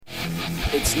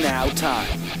It's now time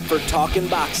for Talkin'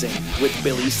 Boxing with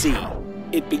Billy C.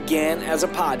 It began as a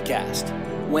podcast,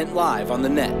 went live on the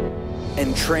net,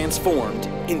 and transformed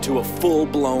into a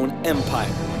full-blown empire.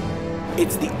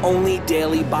 It's the only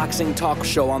daily boxing talk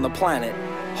show on the planet,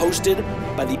 hosted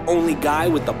by the only guy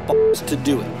with the balls to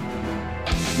do it.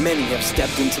 Many have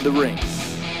stepped into the ring.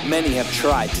 Many have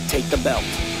tried to take the belt.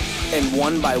 And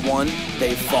one by one,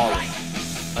 they've fallen.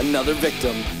 Another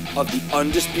victim of the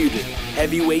undisputed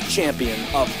heavyweight champion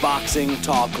of Boxing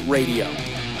Talk Radio.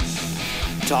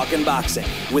 Talkin' Boxing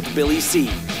with Billy C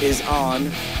is on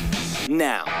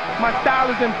now. My style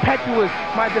is impetuous,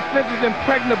 my defense is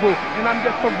impregnable, and I'm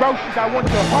just ferocious. I want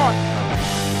your heart.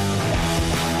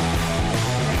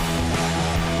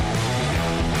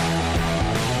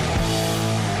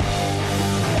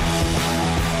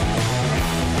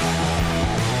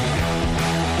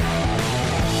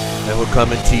 And we're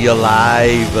coming to you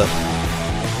live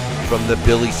from the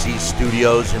Billy C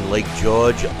Studios in Lake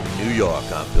George, New York.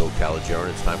 I'm Bill Calogero,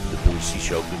 and it's time for the Billy C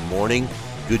Show. Good morning,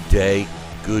 good day,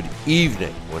 good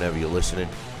evening, whenever you're listening.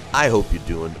 I hope you're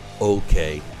doing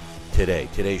okay today.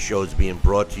 Today's show is being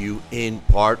brought to you in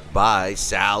part by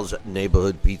Sal's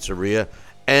Neighborhood Pizzeria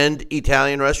and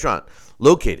Italian Restaurant,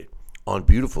 located on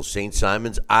beautiful St.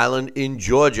 Simons Island in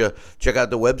Georgia. Check out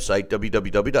the website,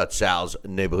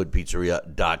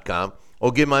 www.salsneighborhoodpizzeria.com,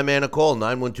 or give my man a call,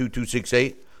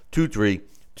 912-268-2328,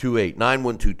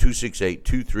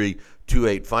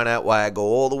 912-268-2328. Find out why I go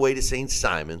all the way to St.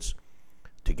 Simons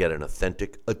to get an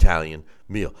authentic Italian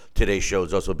meal. Today's show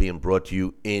is also being brought to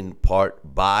you in part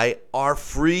by our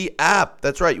free app.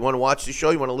 That's right. You want to watch the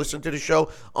show, you want to listen to the show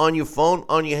on your phone,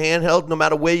 on your handheld, no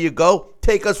matter where you go,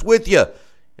 take us with you.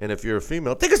 And if you're a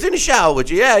female, take us in the shower with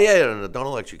you. Yeah. Don't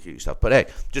electrocute yourself. But hey,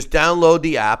 just download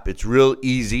the app. It's real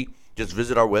easy. Just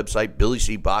visit our website,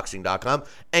 BillyCBoxing.com.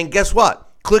 And guess what?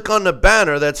 Click on the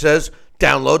banner that says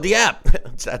download the app.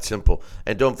 It's that simple.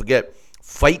 And don't forget,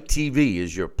 Fight TV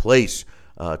is your place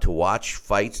to watch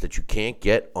fights that you can't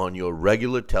get on your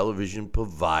regular television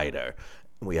provider.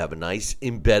 We have a nice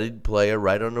embedded player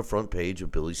right on the front page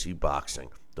of Billy C Boxing.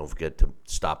 Don't forget to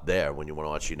stop there when you want to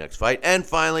watch your next fight. And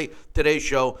finally, today's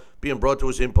show being brought to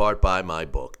us in part by my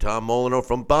book. Tom Molyneux,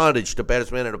 From Bondage to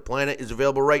Baddest Man on the Planet, is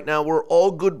available right now where all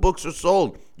good books are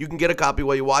sold. You can get a copy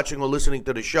while you're watching or listening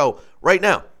to the show right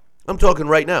now. I'm talking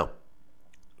right now.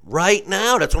 Right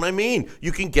now, that's what I mean.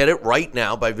 You can get it right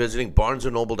now by visiting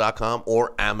BarnesandNoble.com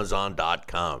or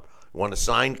Amazon.com. Want a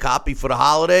signed copy for the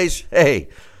holidays? Hey,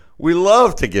 we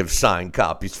love to give signed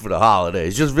copies for the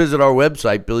holidays. Just visit our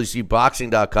website,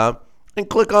 BillyCBoxing.com, and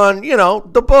click on,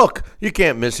 the book. You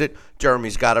can't miss it.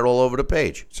 Jeremy's got it all over the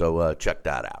page, so check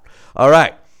that out. All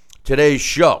right, today's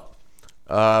show.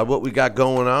 What we got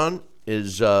going on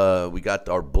is we got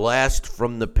our blast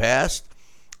from the past,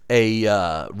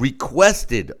 a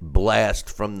requested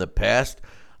blast from the past.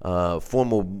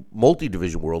 Former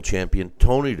multi-division world champion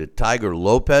Tony the Tiger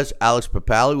Lopez. Alex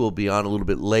Papali will be on a little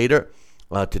bit later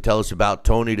to tell us about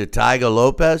Tony the Tiger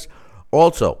Lopez.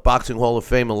 Also, Boxing Hall of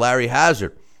Famer Larry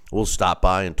Hazzard will stop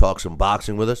by and talk some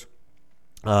boxing with us.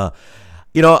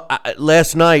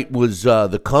 Last night was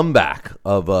the comeback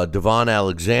of Devon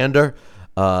Alexander.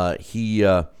 I'll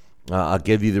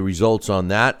give you the results on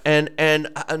that. And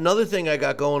another thing I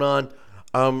got going on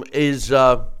is,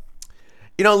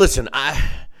 listen,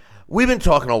 we've been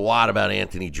talking a lot about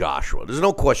Anthony Joshua. There's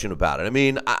no question about it. I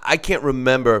mean, I can't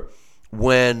remember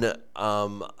when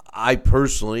I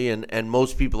personally and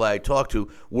most people I talk to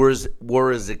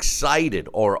were as excited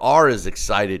or are as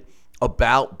excited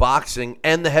about boxing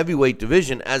and the heavyweight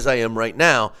division as I am right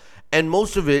now. And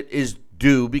most of it is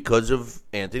due because of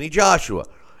Anthony Joshua.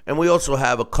 And we also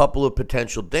have a couple of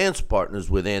potential dance partners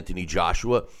with Anthony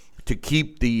Joshua to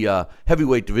keep the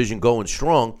heavyweight division going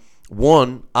strong.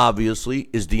 One, obviously,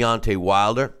 is Deontay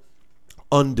Wilder,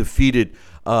 undefeated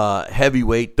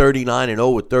heavyweight,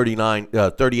 39-0 with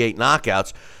 38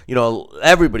 knockouts.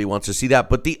 Everybody wants to see that.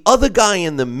 But the other guy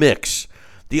in the mix,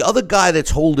 the other guy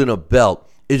that's holding a belt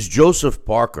is Joseph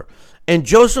Parker. And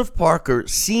Joseph Parker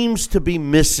seems to be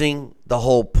missing the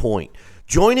whole point.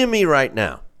 Joining me right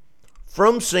now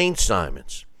from St.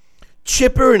 Simons,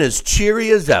 chipper and as cheery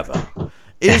as ever,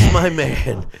 is my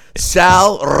man,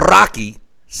 Sal Rocky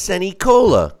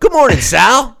Senicola. Good morning,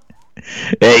 Sal.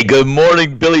 Hey, good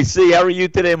morning, Billy C. How are you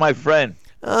today, my friend?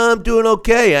 I'm doing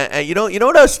okay. You know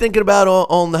what I was thinking about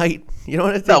all night? You know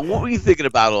what I think? No, what were you thinking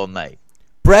about all night?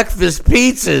 Breakfast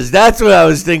pizzas. That's what I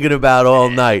was thinking about all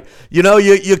night.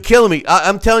 You're killing me.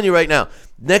 I'm telling you right now,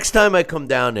 next time I come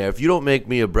down there, if you don't make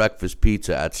me a breakfast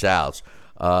pizza at Sal's,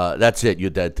 that's it. You're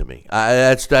dead to me.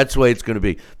 That's the way it's going to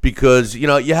be. Because,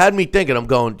 you had me thinking, I'm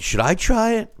going, should I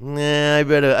try it? Nah, I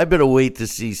better wait to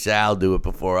see Sal do it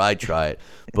before I try it.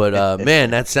 But,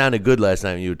 man, that sounded good last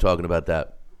time you were talking about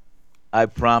that. I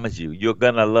promise you, you're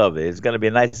gonna love it. It's gonna be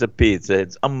a nice pizza.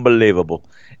 It's unbelievable,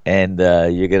 and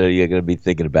you're gonna be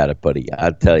thinking about it, buddy.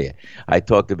 I'll tell you. I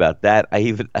talked about that. I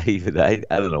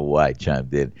don't know why I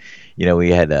chimed in. We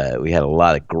had a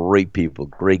lot of great people,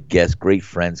 great guests, great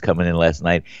friends coming in last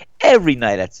night. Every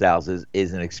night at Sal's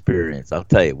is an experience. I'll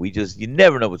tell you. You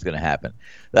never know what's gonna happen.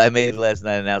 I made last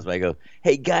night an announcement. I go,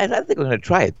 hey guys, I think we're gonna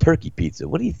try a turkey pizza.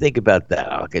 What do you think about that?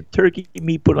 I'll get turkey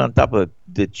meat, put it on top of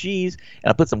the cheese, and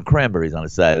I'll put some cranberries on the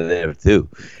side of there too.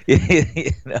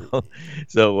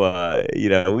 So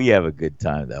we have a good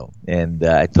time though. And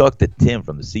I talked to Tim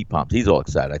from the Sea Palms. He's all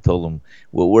excited. I told him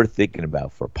what we're thinking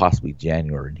about for possibly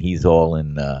January, and he's all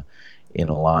in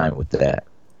line with that.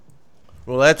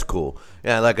 Well, that's cool.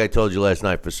 Yeah, like I told you last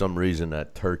night, for some reason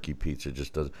that turkey pizza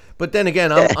just doesn't. But then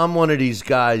again, I'm one of these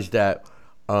guys that,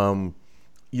 I'm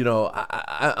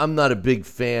not a big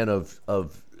fan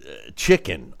of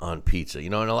chicken on pizza.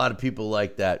 And a lot of people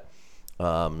like that.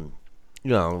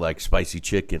 Like spicy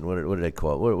chicken. What do they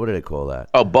call it? What do they call that?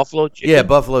 Oh, buffalo chicken. Yeah,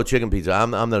 buffalo chicken pizza.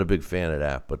 I'm not a big fan of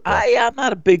that. But I'm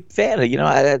not a big fan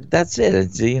of. That's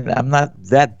it. I'm not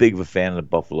that big of a fan of the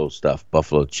buffalo stuff.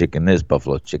 Buffalo chicken this,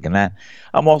 buffalo chicken that.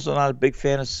 I'm also not a big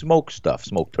fan of smoked stuff,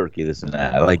 smoked turkey this and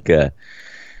that. I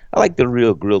like the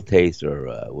real grill taste or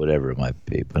whatever it might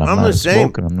be. But I'm not the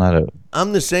same.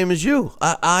 I'm the same as you.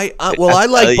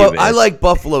 I like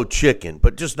buffalo chicken,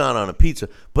 but just not on a pizza.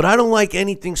 But I don't like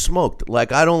anything smoked.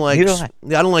 Like I don't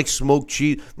like smoked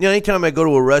cheese. Anytime I go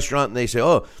to a restaurant and they say,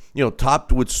 "Oh,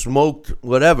 topped with smoked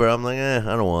whatever," I'm like, I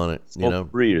don't want it.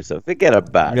 Smoked brie or something. Forget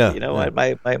about it. Yeah.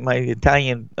 My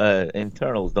Italian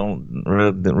internals don't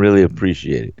really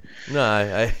appreciate it. No,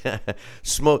 I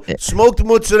smoked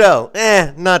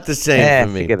mozzarella. Not the same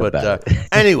for me. But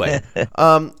anyway,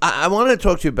 I wanted to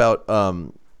talk to you about.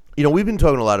 We've been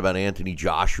talking a lot about Anthony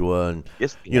Joshua and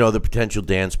the potential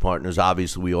dance partners.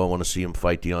 Obviously, we all want to see him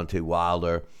fight Deontay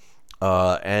Wilder,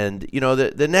 and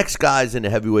the next guys in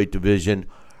the heavyweight division,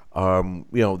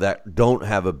 that don't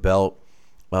have a belt.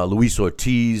 Luis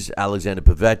Ortiz, Alexander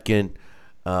Povetkin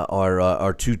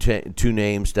are two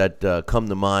names that come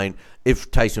to mind. If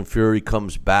Tyson Fury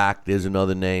comes back, there's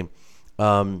another name.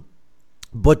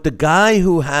 But the guy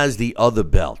who has the other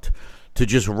belt to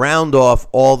just round off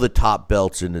all the top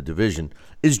belts in the division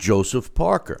is Joseph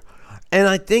Parker. And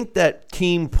I think that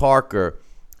Team Parker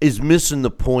is missing the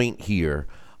point here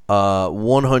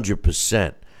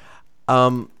 100%.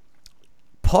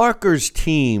 Parker's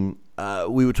team,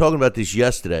 we were talking about this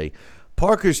yesterday,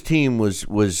 Parker's team was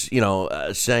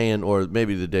saying, or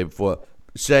maybe the day before,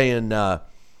 saying, how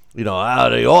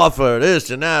they offer this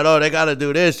and that, they got to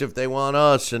do this if they want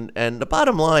us. And the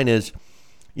bottom line is,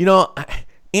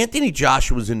 Anthony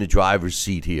Joshua's in the driver's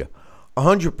seat here,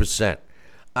 100%.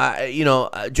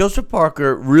 Joseph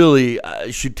Parker really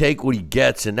should take what he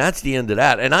gets, and that's the end of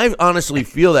that. And I honestly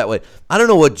feel that way. I don't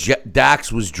know what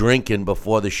Dax was drinking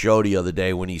before the show the other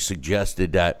day when he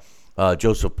suggested that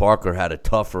Joseph Parker had a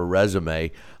tougher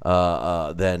resume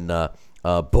than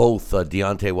both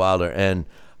Deontay Wilder and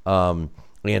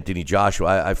Anthony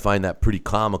Joshua. I find that pretty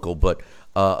comical. But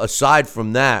aside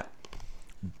from that,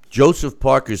 Joseph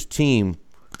Parker's team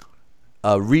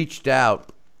reached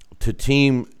out to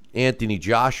Team Anthony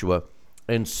Joshua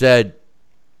and said,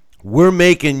 we're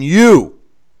making you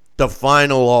the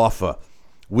final offer.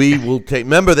 We will take,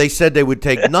 remember they said they would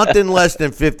take nothing less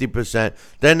than 50%.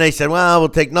 Then they said, well, we'll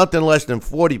take nothing less than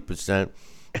 40%.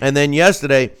 And then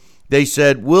yesterday they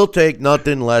said, we'll take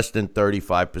nothing less than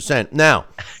 35%. Now,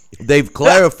 they've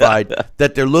clarified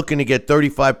that they're looking to get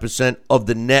 35% of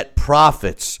the net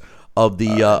profits of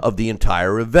the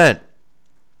entire event.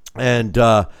 And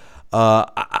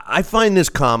I find this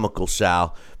comical,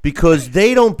 Sal, because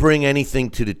they don't bring anything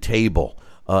to the table,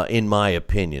 in my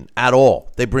opinion, at all.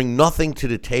 They bring nothing to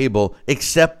the table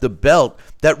except the belt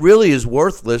that really is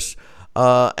worthless.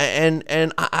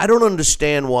 And I don't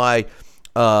understand why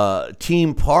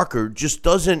Team Parker just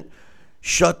doesn't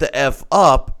shut the F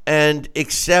up and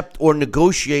accept or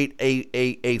negotiate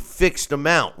a fixed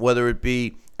amount, whether it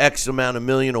be X amount of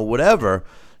million or whatever,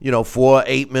 4,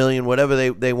 8 million, whatever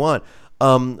they want.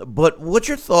 But what's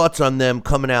your thoughts on them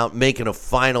coming out, making a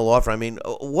final offer? I mean,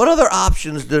 what other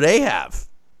options do they have?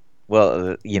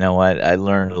 Well, you know what? I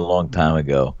learned a long time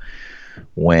ago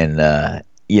when, I'll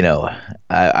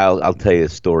tell you a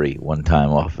story one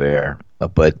time off air.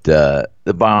 But the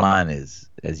bottom line is,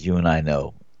 as you and I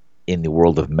know, in the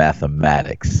world of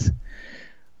mathematics,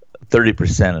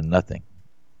 30% of nothing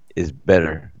is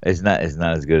better. It's not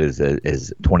as good as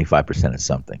 25% of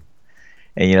something.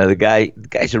 And the guy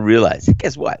should realize.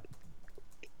 Guess what?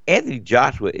 Anthony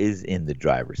Joshua is in the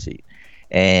driver's seat,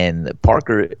 and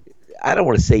Parker. I don't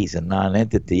want to say he's a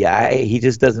non-entity. He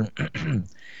just doesn't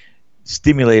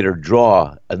stimulate or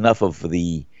draw enough of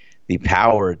the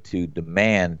power to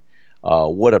demand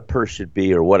what a purse should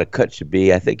be or what a cut should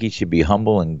be. I think he should be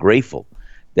humble and grateful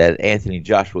that Anthony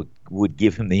Joshua would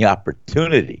give him the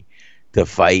opportunity to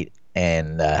fight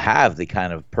and have the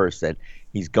kind of purse that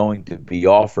he's going to be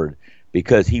offered,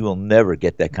 because he will never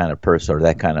get that kind of purse or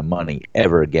that kind of money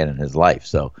ever again in his life.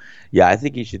 So, yeah, I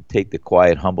think he should take the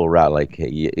quiet, humble route. Like,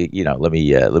 hey, let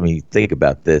me think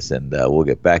about this, and we'll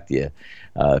get back to you.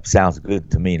 Sounds good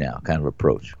to me now, kind of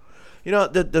approach.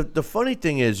 The funny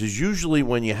thing is usually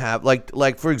when you have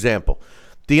like for example,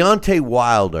 Deontay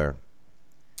Wilder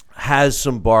has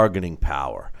some bargaining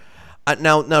power.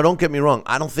 Now, don't get me wrong.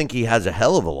 I don't think he has a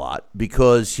hell of a lot,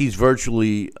 because he's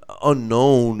virtually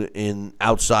unknown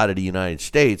outside of the United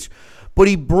States. But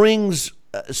he brings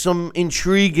some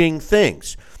intriguing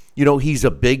things. He's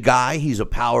a big guy. He's a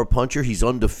power puncher. He's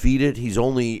undefeated. He's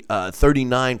only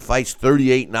 39 fights,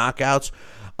 38 knockouts.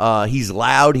 He's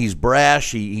loud. He's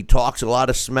brash. He talks a lot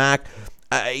of smack.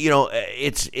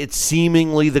 It's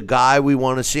seemingly the guy we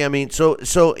want to see. I mean,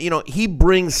 so he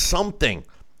brings something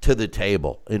to the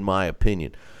table, in my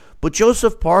opinion. But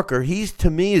Joseph Parker, to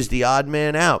me is the odd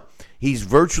man out. He's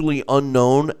virtually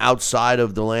unknown outside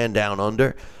of the land down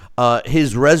under.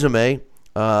 His resume,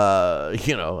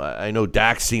 I know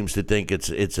Dax seems to think it's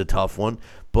a tough one,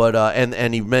 but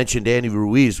and he mentioned Andy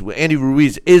Ruiz. Andy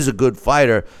Ruiz is a good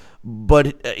fighter,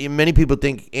 but many people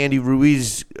think Andy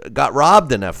Ruiz got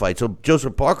robbed in that fight. So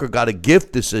Joseph Parker got a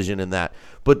gift decision in that.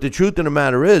 But the truth of the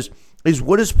matter is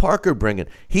what is Parker bringing?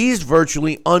 He's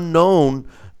virtually unknown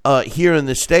here in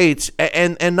the States.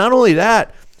 And not only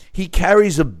that, he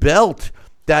carries a belt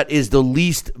that is the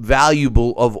least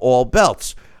valuable of all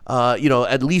belts.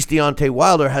 At least Deontay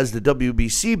Wilder has the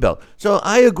WBC belt. So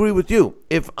I agree with you.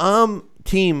 If I'm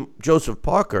team Joseph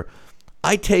Parker,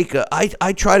 I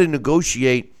try to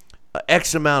negotiate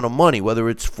X amount of money, whether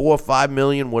it's $4 or $5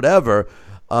 million, whatever.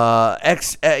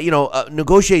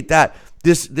 Negotiate that.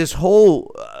 This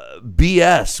whole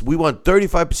BS. We want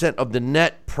 35% of the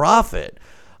net profit.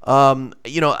 That's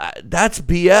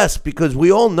BS, because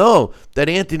we all know that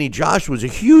Anthony Joshua was a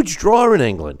huge draw in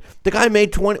England. The guy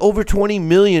made over 20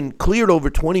 million, cleared over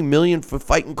 20 million for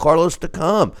fighting Carlos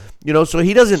Takam. So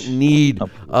he doesn't need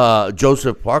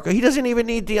Joseph Parker. He doesn't even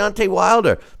need Deontay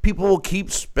Wilder. People will keep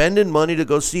spending money to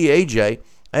go see AJ.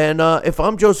 And if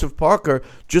I'm Joseph Parker,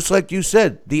 just like you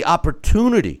said, the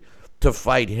opportunity to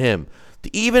fight him.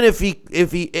 Even if he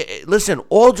listen,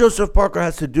 all Joseph Parker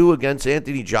has to do against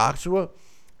Anthony Joshua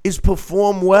is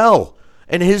perform well,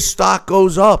 and his stock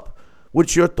goes up.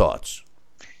 What's your thoughts?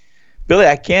 Billy,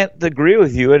 I can't agree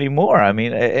with you anymore. I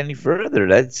mean, any further.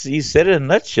 You said it in a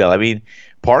nutshell. I mean,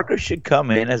 Parker should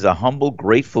come in as a humble,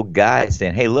 grateful guy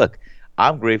saying, hey, look,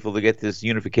 I'm grateful to get this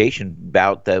unification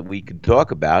bout that we can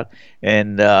talk about,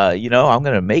 and I'm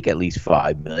going to make at least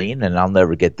 $5 million, and I'll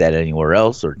never get that anywhere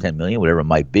else, or $10 million, whatever it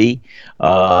might be.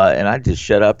 And I just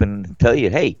shut up and tell you,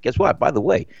 hey, guess what? By the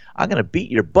way, I'm going to beat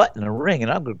your butt in the ring,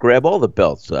 and I'm going to grab all the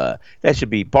belts. That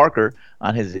should be Parker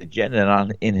on his agenda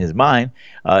and in his mind,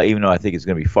 even though I think it's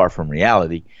going to be far from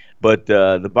reality. But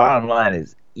the bottom line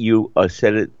is, you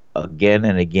said it again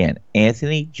and again.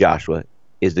 Anthony Joshua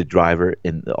is the driver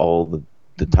in all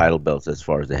the title belts as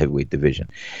far as the heavyweight division.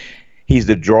 He's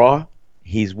the draw.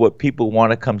 He's what people want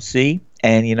to come see.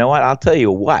 And you know what? I'll tell you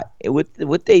what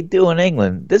they do in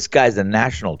England, this guy's a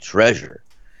national treasure.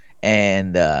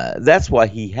 And that's why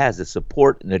he has the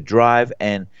support and the drive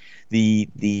and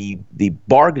the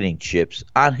bargaining chips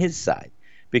on his side.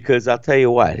 Because I'll tell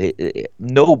you what,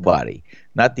 nobody,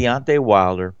 not Deontay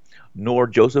Wilder, nor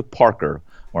Joseph Parker,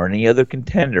 or any other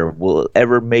contender will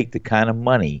ever make the kind of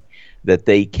money that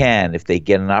they can if they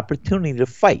get an opportunity to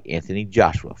fight Anthony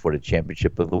Joshua for the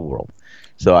championship of the world.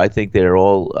 So I think they're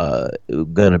all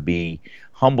going to be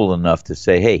humble enough to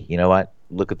say, hey, you know what?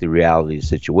 Look at the reality of the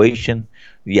situation.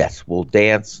 Yes, we'll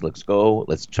dance. Let's go.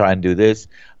 Let's try and do this.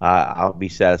 I'll be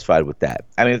satisfied with that.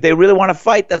 I mean, if they really want to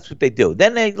fight, that's what they do.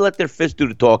 Then they let their fists do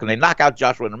the talk, and they knock out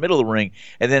Joshua in the middle of the ring,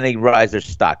 and then they rise their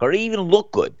stock. Or they even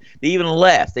look good. They even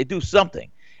laugh. They do something.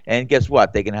 And guess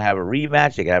what? They can have a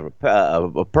rematch. They can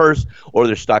have a purse, or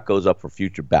their stock goes up for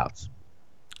future bouts.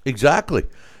 Exactly.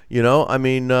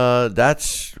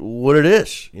 That's what it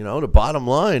is. The bottom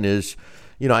line is,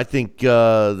 I think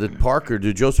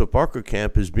the Joseph Parker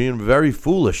camp is being very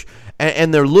foolish,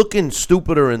 and they're looking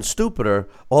stupider and stupider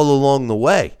all along the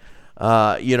way.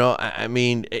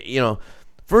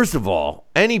 First of all,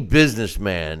 any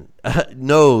businessman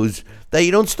knows that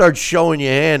you don't start showing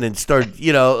your hand and start,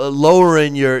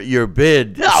 lowering your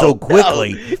bid so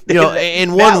quickly. No.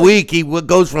 In 1 week he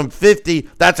goes from 50.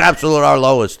 That's absolute our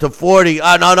lowest to 40.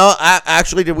 No.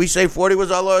 Actually, did we say 40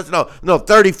 was our lowest? No.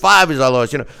 35 is our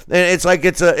lowest. And it's like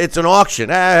it's an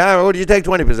auction. What do you take?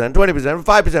 20%,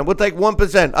 5%. We'll take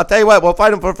 1%. I'll tell you what. We'll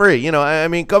fight them for free. I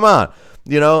mean, come on.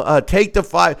 Take the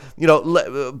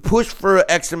 5. Push for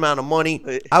X amount of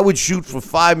money. I would shoot for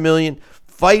 $5 million.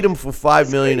 Fight him for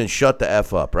 $5 million and shut the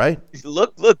F up, right?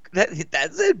 Look,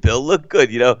 that's it, Bill. Look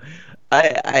good.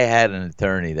 I had an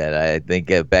attorney that I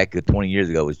think back 20 years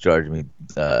ago was charging me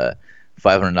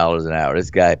 $500 an hour. This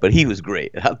guy, but he was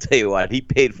great. I'll tell you what, he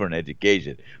paid for an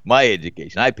education. My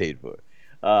education, I paid for it.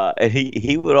 And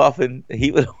he would often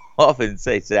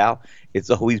say, Sal,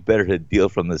 it's always better to deal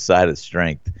from the side of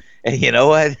strength. And you know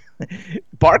what?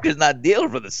 Parker's not dealing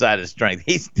from the side of strength.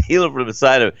 He's dealing from the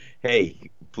side of, hey,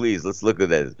 please, let's look at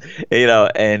this.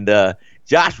 And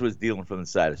Josh was dealing from the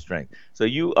side of strength. So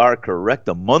you are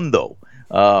correctamundo.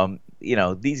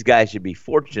 These guys should be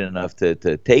fortunate enough to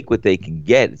take what they can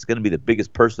get. It's going to be the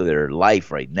biggest purse of their life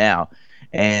right now,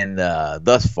 and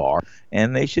thus far.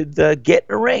 And they should get in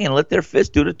the ring and let their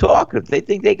fists do the talk. If they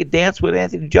think they could dance with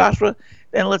Anthony Joshua,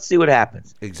 then let's see what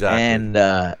happens. Exactly.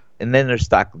 And then their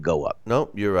stock will go up.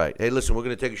 No, you're right. Hey, listen, we're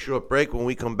going to take a short break. When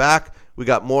we come back, we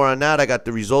got more on that. I got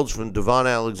the results from Devon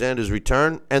Alexander's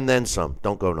return and then some.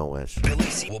 Don't go nowhere. Billy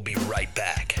C will be right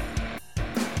back.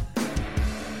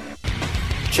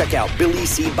 Check out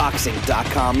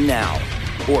BillyCBoxing.com now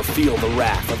or feel the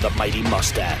wrath of the mighty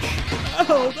mustache.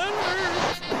 Oh, that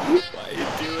hurts. Why are you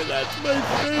doing that to my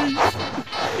face?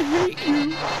 I hate you.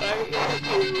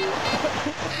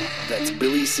 That's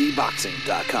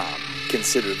BillyCBoxing.com.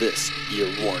 Consider this your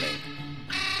warning.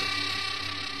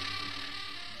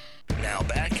 Now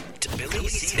back to Billy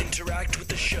C. Interact with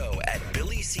the show at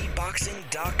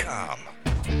BillyCBoxing.com.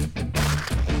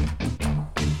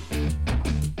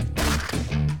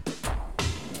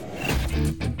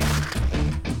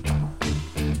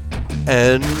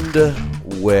 And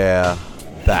we're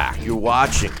back. You're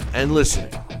watching and listening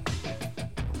to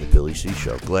the Billy C.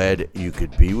 Show. Glad you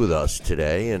could be with us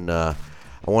today. And I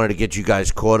wanted to get you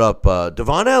guys caught up.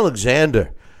 Devon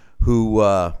Alexander, who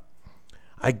I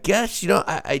guess,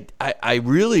 I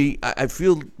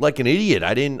feel like an idiot.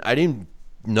 I didn't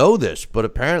know this, but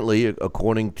apparently,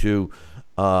 according to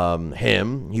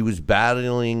him, he was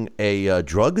battling a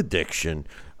drug addiction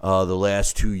the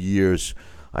last 2 years.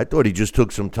 I thought he just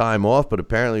took some time off, but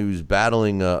apparently he was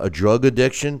battling a drug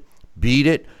addiction, beat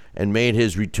it, and made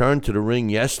his return to the ring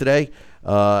yesterday.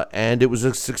 And it was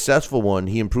a successful one.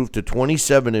 He improved to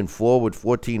 27-4 with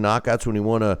 14 knockouts when he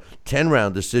won a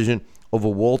 10-round decision over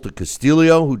Walter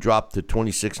Castillo, who dropped to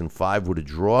 26-5 with a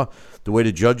draw. The way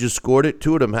the judges scored it,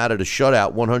 two of them had it a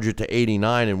shutout,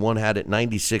 100-89, and one had it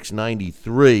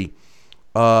 96-93.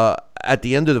 At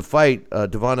the end of the fight,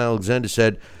 Devon Alexander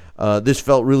said, this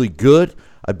felt really good.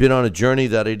 I've been on a journey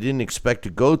that I didn't expect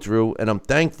to go through, and I'm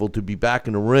thankful to be back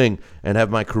in the ring and have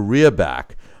my career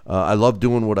back. I love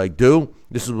doing what I do.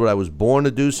 This is what I was born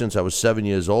to do since I was 7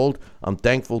 years old. I'm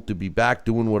thankful to be back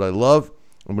doing what I love.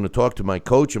 I'm going to talk to my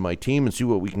coach and my team and see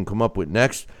what we can come up with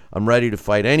next. I'm ready to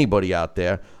fight anybody out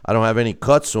there. I don't have any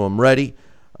cuts, so I'm ready.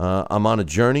 I'm on a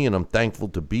journey, and I'm thankful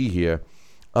to be here.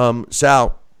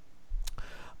 Sal,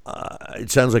 it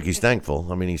sounds like he's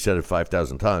thankful. I mean, he said it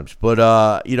 5,000 times. But,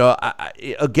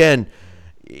 again,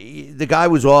 the guy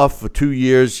was off for 2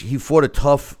 years. He fought a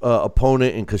tough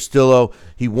opponent in Castillo.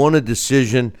 He won a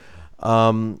decision.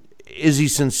 Is he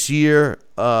sincere?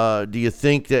 Do you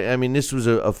think that, this was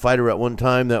a fighter at one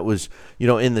time that was,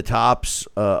 in the tops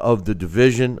of the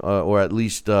division, or at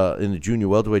least in the junior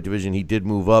welterweight division. He did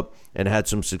move up and had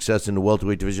some success in the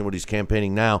welterweight division, what he's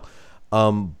campaigning now.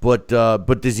 But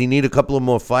does he need a couple of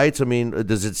more fights?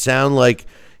 Does it sound like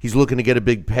he's looking to get a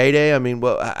big payday? How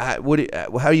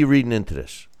are you reading into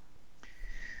this?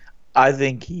 I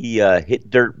think he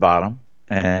hit dirt bottom,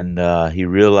 and he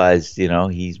realized,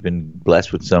 he's been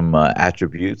blessed with some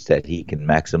attributes that he can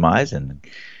maximize and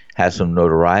have some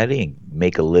notoriety and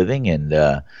make a living. And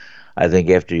I think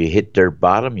after you hit dirt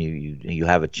bottom, you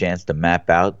have a chance to map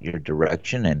out your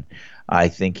direction. And I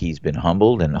think he's been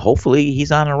humbled, and hopefully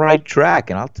he's on the right track.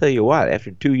 And I'll tell you what,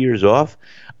 after 2 years off,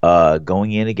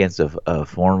 going in against a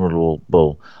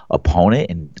formidable opponent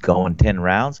and going 10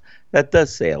 rounds, That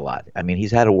does say a lot. I mean,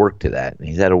 he's had to work to that, and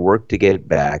he's had to work to get it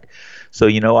back. So,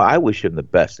 I wish him the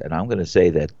best, and I'm going to say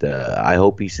that I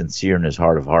hope he's sincere in his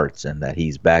heart of hearts, and that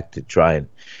he's back to try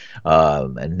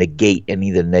and negate any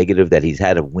of the negative that he's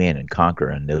had to win and conquer,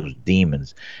 and those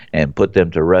demons, and put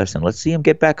them to rest. And let's see him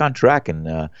get back on track,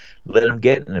 and let him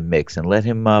get in the mix, and let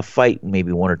him fight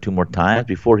maybe one or two more times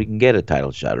before he can get a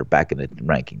title shot or back in the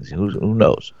rankings. Who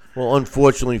knows? Well,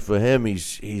 unfortunately for him,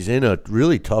 he's in a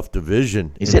really tough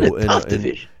division. He's in a tough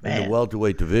division, man. In the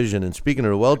welterweight division. And speaking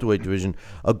of the welterweight division,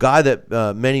 a guy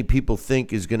that many people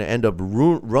think is going to end up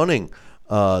running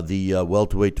the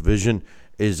welterweight division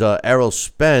is Errol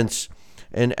Spence.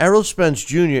 And Errol Spence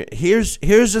Jr., here's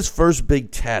his first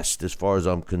big test as far as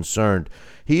I'm concerned.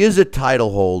 He is a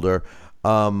title holder.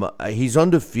 He's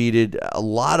undefeated. A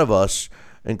lot of us,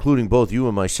 including both you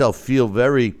and myself, feel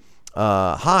very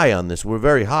high on this. We're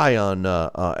very high on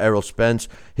Errol Spence.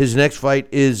 His next fight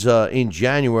is in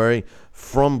January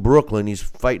from Brooklyn. He's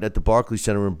fighting at the Barclays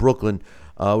Center in Brooklyn.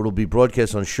 It'll be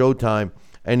broadcast on Showtime.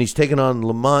 And he's taking on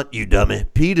Lamont, you dummy,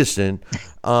 Peterson,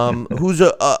 who's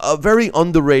a very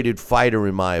underrated fighter,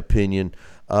 in my opinion.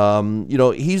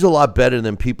 He's a lot better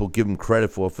than people give him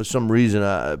credit for. For some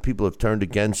reason, people have turned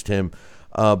against him.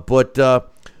 But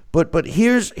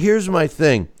here's my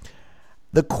thing.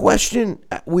 The question,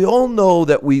 we all know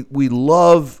that we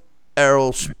love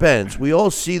Errol Spence. We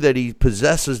all see that he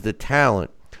possesses the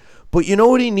talent. But you know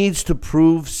what he needs to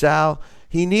prove, Sal?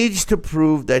 He needs to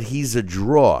prove that he's a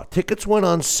draw. Tickets went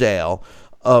on sale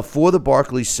for the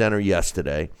Barclays Center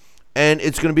yesterday. And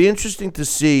it's going to be interesting to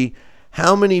see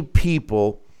how many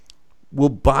people will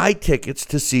buy tickets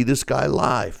to see this guy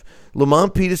live.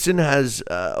 Lamont Peterson has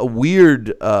a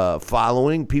weird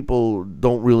following. People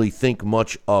don't really think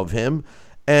much of him.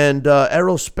 And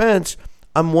Errol Spence,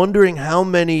 I'm wondering how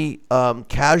many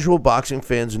casual boxing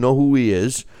fans know who he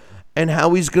is and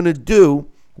how he's going to do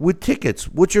with tickets.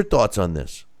 What's your thoughts on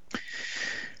this?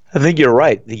 I think you're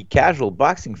right. The casual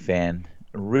boxing fan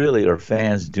or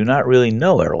fans do not really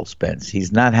know Errol Spence.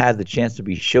 He's not had the chance to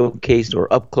be showcased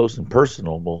or up close and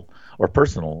personal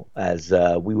as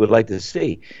we would like to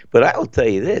see. But I will tell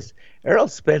you this, Errol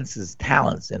Spence's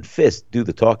talents and fists do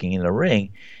the talking in the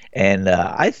ring, and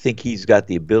I think he's got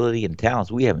the ability and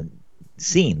talents we haven't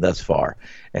seen thus far.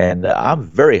 And I'm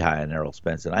very high on Errol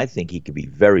Spence, and I think he could be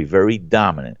very, very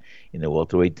dominant in the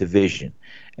welterweight division.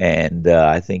 And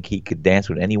I think he could dance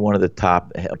with any one of the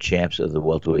top champs of the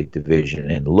welterweight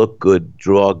division and look good,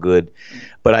 draw good.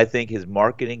 But I think his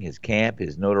marketing, his camp,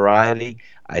 his notoriety,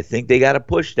 I think they got to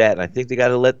push that. And I think they got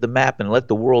to let the map and let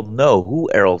the world know who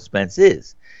Errol Spence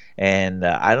is. And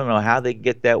I don't know how they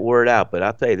get that word out, but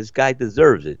I'll tell you, this guy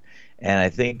deserves it. And I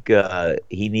think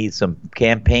he needs some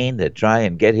campaign to try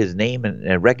and get his name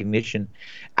and recognition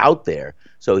out there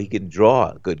so he can draw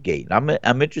a good gate.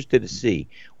 I'm interested to see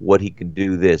what he can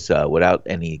do this without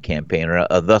any campaign or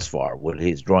thus far, what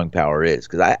his drawing power is.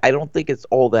 Because I don't think it's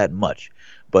all that much.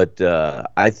 But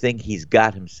I think he's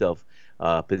got himself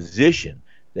positioned.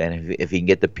 And if he can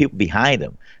get the people behind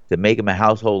him to make him a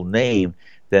household name,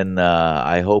 then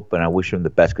I hope and I wish him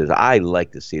the best, because I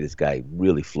like to see this guy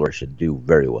really flourish and do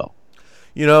very well.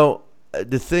 You know,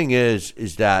 the thing is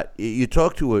that you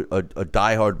talk to a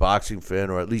diehard boxing fan,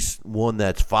 or at least one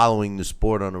that's following the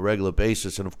sport on a regular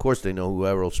basis, and of course they know who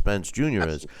Errol Spence Jr.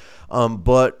 is.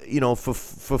 But,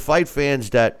 for fight fans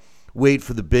that wait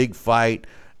for the big fight,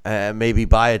 maybe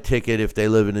buy a ticket if they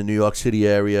live in the New York City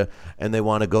area and they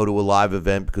want to go to a live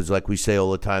event, because like we say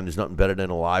all the time, there's nothing better than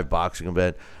a live boxing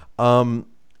event.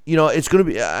 It's going to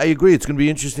be, I agree, it's going to be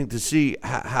interesting to see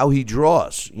how he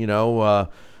draws,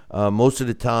 most of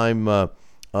the time,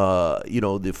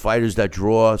 the fighters that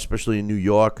draw, especially in New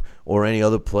York or any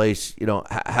other place,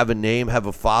 have a name, have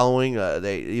a following.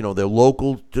 They're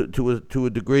local to a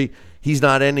degree. He's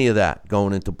not any of that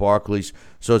going into Barclays,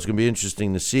 so it's going to be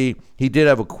interesting to see. He did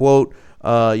have a quote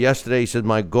yesterday. He said,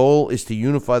 "My goal is to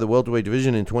unify the welterweight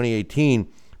division in 2018,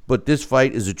 but this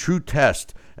fight is a true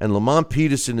test, and Lamont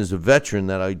Peterson is a veteran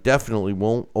that I definitely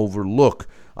won't overlook.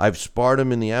 I've sparred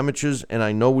him in the amateurs, and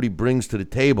I know what he brings to the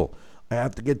table. I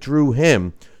have to get through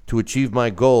him to achieve my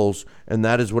goals, and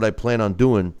that is what I plan on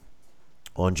doing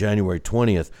on January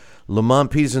 20th.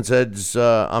 Lamont Peterson says,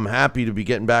 I'm happy to be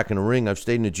getting back in the ring. I've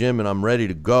stayed in the gym, and I'm ready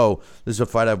to go. This is a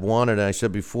fight I've wanted, and I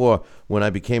said before, when I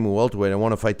became a welterweight, I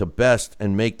want to fight the best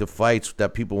and make the fights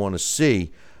that people want to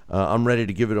see. I'm ready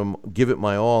to give it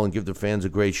my all and give the fans a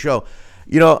great show."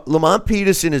 Lamont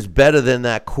Peterson is better than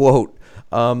that quote.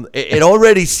 It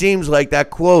already seems like that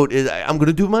quote is, I'm going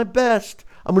to do my best.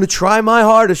 I'm going to try my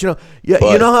hardest. You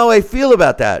know how I feel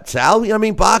about that, Sal. I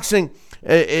mean, boxing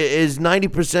is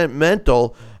 90%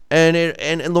 mental,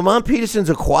 And Lamont Peterson's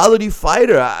a quality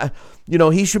fighter.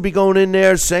 He should be going in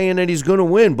there saying that he's going to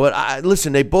win. But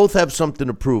listen, they both have something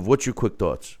to prove. What's your quick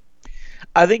thoughts?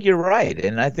 I think you're right,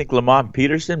 and I think Lamont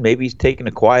Peterson maybe he's taking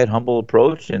a quiet, humble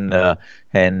approach, and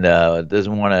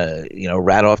doesn't want to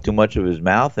rat off too much of his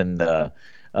mouth and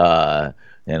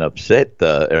upset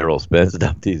Errol Spence.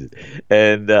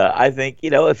 And I think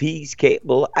if he's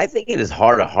capable, I think in his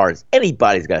heart of hearts,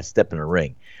 anybody's got to step in the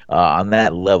ring on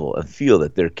that level and feel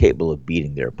that they're capable of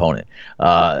beating their opponent.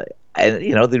 And,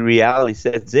 the reality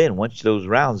sets in once those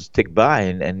rounds tick by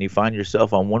and you find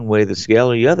yourself on one way of the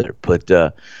scale or the other. But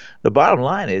the bottom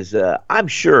line is I'm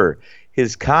sure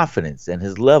his confidence and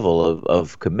his level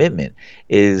of commitment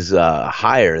is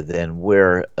higher than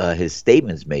where his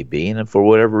statements may be. And for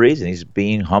whatever reason, he's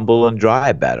being humble and dry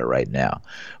about it right now.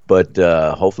 But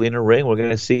hopefully in the ring, we're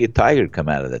going to see a tiger come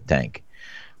out of the tank.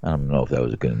 I don't know if that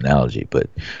was a good analogy, but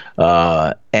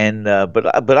I'm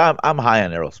high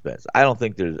on Errol Spence. I don't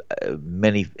think there's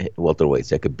many welterweights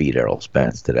that could beat Errol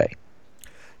Spence today.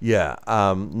 Yeah,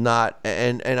 not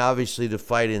and obviously the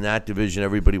fight in that division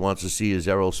everybody wants to see is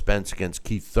Errol Spence against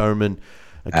Keith Thurman.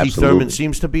 Keith Thurman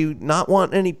seems to be not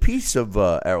wanting any piece of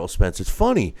Errol Spence. It's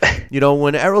funny,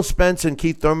 when Errol Spence and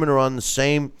Keith Thurman are on the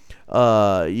same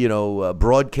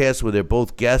broadcast where they're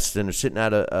both guests and they're sitting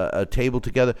at a table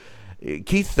together.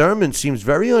 Keith Thurman seems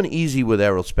very uneasy with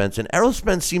Errol Spence, and Errol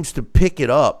Spence seems to pick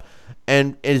it up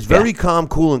and is very calm,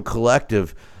 cool, and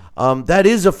collective. That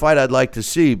is a fight I'd like to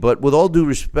see, but with all due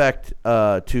respect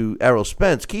to Errol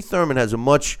Spence, Keith Thurman has a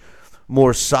much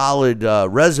more solid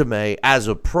resume as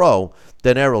a pro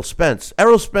than Errol Spence.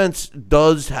 Errol Spence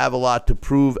does have a lot to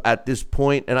prove at this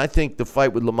point, and I think the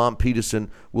fight with Lamont Peterson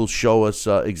will show us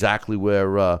exactly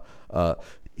where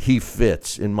he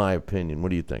fits, in my opinion.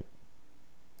 What do you think?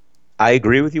 I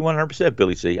agree with you 100%,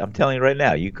 Billy C. I'm telling you right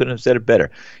now, you couldn't have said it better.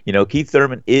 Keith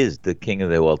Thurman is the king of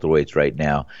the welterweights right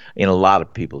now in a lot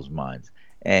of people's minds.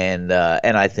 And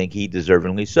I think he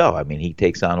deservingly so. I mean, he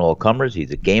takes on all comers.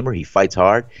 He's a gamer. He fights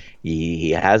hard.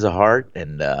 He has a heart.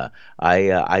 And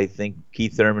I think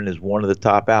Keith Thurman is one of the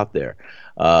top out there.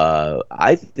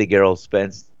 I think Errol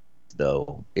Spence,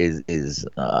 though, is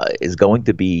going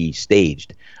to be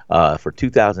staged for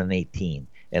 2018.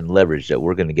 And leverage that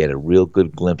we're going to get a real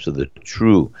good glimpse of the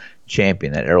true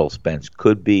champion that Errol Spence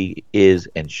could be, is,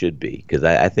 and should be. Because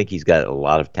I think he's got a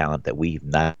lot of talent that we've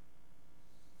not.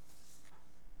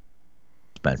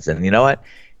 Spence, and you know what?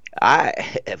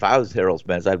 If I was Errol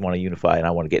Spence, I'd want to unify and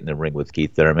I want to get in the ring with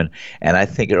Keith Thurman. And I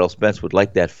think Errol Spence would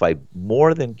like that fight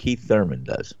more than Keith Thurman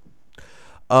does.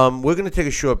 We're going to take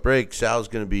a short break. Sal's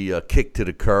going to be kicked to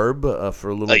the curb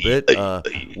for a little bit.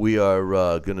 We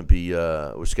are going to be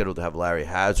we're scheduled to have Larry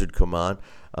Hazard come on.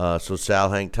 So Sal,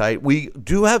 hang tight. We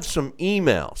do have some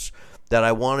emails that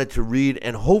I wanted to read,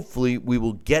 and hopefully we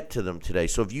will get to them today.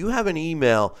 So if you have an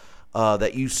email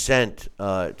that you sent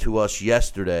to us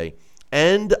yesterday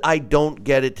and I don't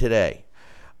get it today,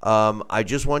 I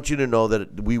just want you to know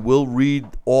that we will read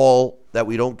all that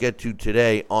we don't get to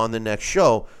today on the next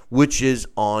show, which is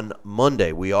on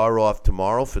Monday. We are off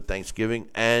tomorrow for Thanksgiving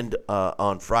and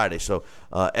on Friday. So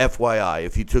FYI,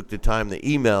 if you took the time to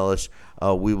email us,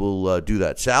 we will do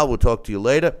that. Sal, we'll talk to you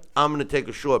later. I'm going to take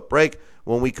a short break.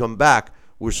 When we come back,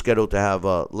 we're scheduled to have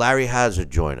Larry Hazard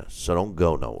join us, so don't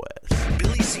go nowhere.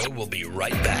 Billy C will be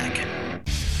right back.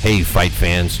 Hey, fight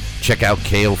fans, check out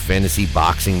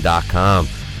KOFantasyBoxing.com.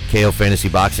 KO Fantasy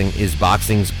Boxing is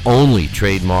boxing's only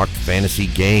trademarked fantasy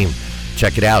game.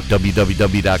 Check it out,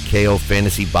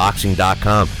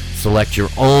 www.KOFantasyBoxing.com. Select your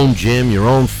own gym, your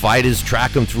own fighters,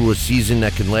 track them through a season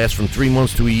that can last from 3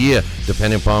 months to a year,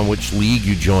 depending upon which league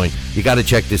you join. You got to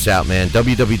check this out, man.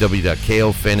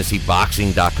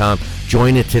 www.KOFantasyBoxing.com.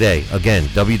 Join it today. Again,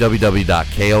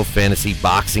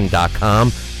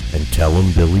 www.KOFantasyBoxing.com, and tell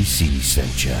them Billy C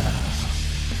sent ya.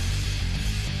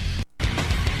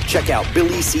 Check out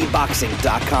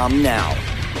BillyCBoxing.com now,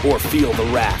 or feel the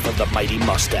wrath of the mighty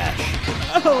mustache.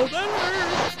 Oh, that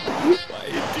hurts. Why are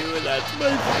you doing that to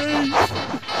my face?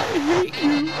 I hate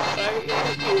you.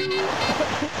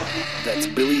 That's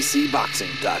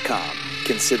BillyCBoxing.com.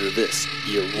 Consider this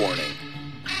your warning.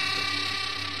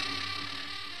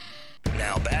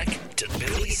 Now back to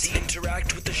Billy C.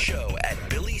 Interact with the show at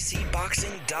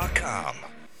BillyCBoxing.com.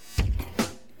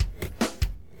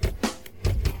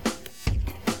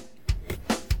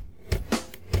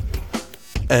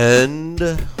 And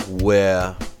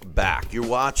we're back. You're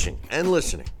watching and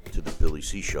listening to the Billy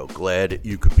C Show. Glad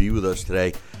you could be with us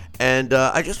today. And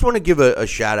I just want to give a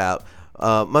shout out.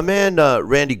 My man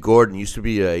Randy Gordon used to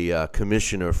be a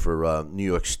commissioner for New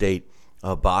York State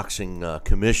Boxing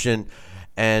Commission.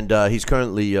 and he's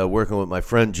currently working with my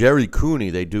friend Jerry Cooney.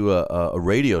 They do a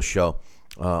radio show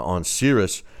on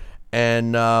Sirius,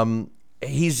 and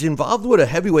he's involved with a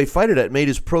heavyweight fighter that made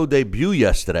his pro debut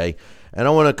yesterday. And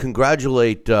I want to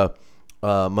congratulate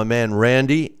my man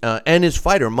Randy and his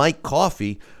fighter Mike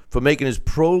Coffey for making his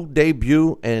pro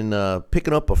debut and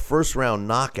picking up a first-round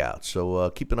knockout. So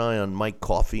keep an eye on Mike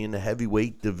Coffey in the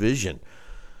heavyweight division.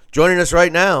 Joining us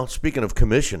right now, speaking of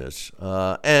commissioners,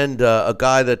 and a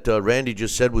guy that Randy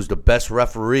just said was the best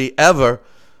referee ever,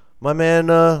 my man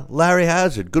Larry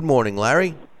Hazard. Good morning,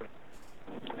 Larry.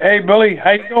 Hey, Billy.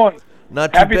 How you doing?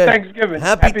 Not too Happy bad. Thanksgiving.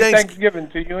 Happy Thanksgiving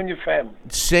to you and your family.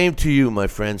 Same to you, my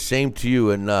friend. Same to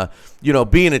you. And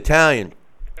being Italian,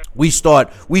 we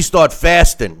start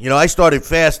fasting. I started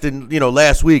fasting,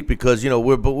 last week because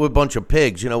we're a bunch of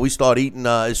pigs. We start eating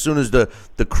as soon as the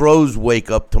crows wake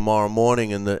up tomorrow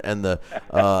morning and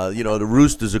the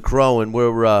roosters are crowing.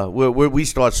 We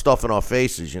start stuffing our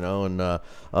faces,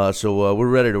 so we're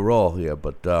ready to roll here.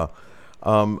 But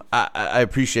I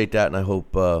appreciate that, and I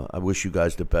hope I wish you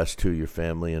guys the best too, your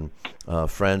family and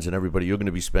friends and everybody you're going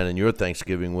to be spending your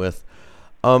Thanksgiving with.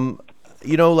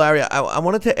 Larry, I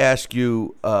wanted to ask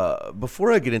you,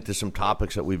 before I get into some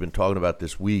topics that we've been talking about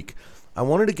this week, I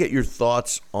wanted to get your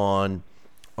thoughts on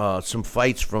some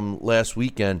fights from last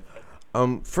weekend.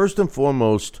 First and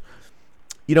foremost,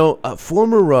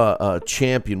 former world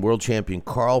champion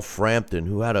Carl Frampton,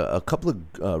 who had a couple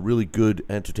of really good,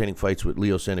 entertaining fights with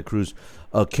Leo Santa Cruz,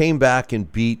 came back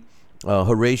and beat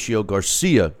Horatio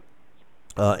Garcia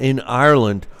in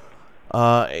Ireland.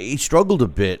 He struggled a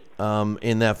bit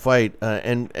in that fight,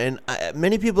 and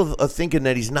many people are thinking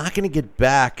that he's not going to get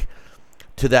back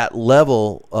to that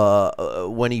level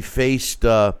when he faced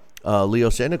Leo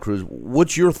Santa Cruz.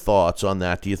 What's your thoughts on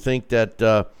that? Do you think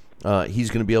that he's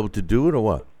going to be able to do it, or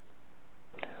what?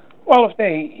 Well, if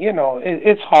they,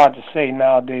 it's hard to say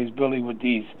nowadays, Billy, with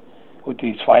these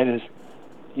fighters.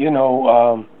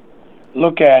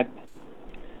 Look at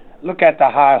the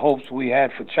high hopes we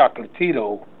had for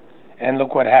Chocolatito, and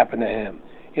look what happened to him.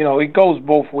 It goes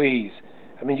both ways.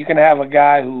 I mean, you can have a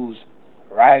guy who's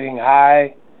riding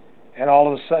high, and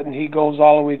all of a sudden he goes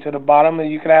all the way to the bottom,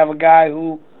 and you can have a guy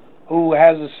who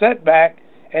has a setback,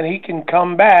 and he can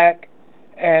come back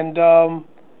and go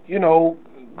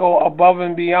above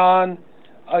and beyond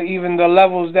even the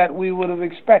levels that we would have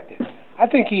expected. I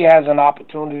think he has an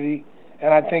opportunity,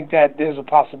 and I think that there's a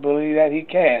possibility that he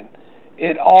can.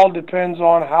 It all depends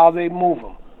on how they move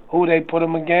him, who they put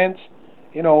him against,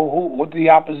 with the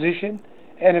opposition,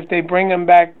 and if they bring him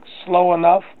back slow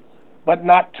enough, but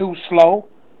not too slow,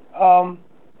 I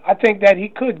think that he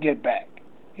could get back.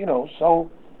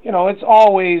 So it's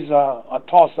always a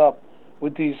toss-up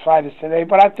with these fighters today,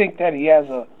 but I think that he has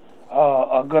a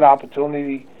good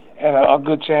opportunity and a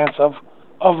good chance of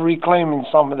reclaiming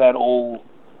some of that old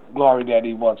glory that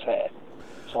he once had.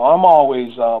 So I'm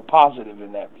always positive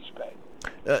in that respect.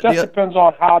 Just depends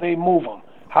on how they move him,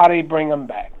 how they bring him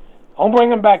back. Don't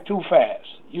bring him back too fast,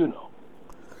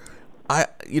 I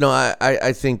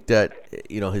think that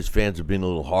his fans have been a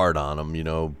little hard on him,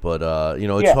 but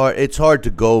Yeah. hard. It's hard to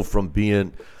go from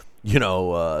being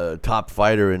a top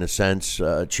fighter in a sense,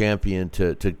 champion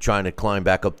to trying to climb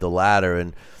back up the ladder.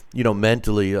 And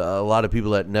mentally, a lot of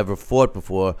people that never fought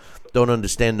before don't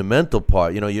understand the mental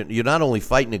part. You're not only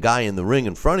fighting a guy in the ring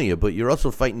in front of you, but you're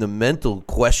also fighting the mental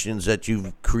questions that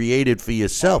you've created for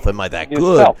yourself. Am I that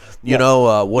good?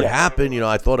 What happened?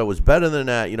 I thought I was better than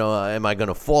that. Am I going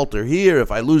to falter here?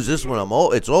 If I lose this one,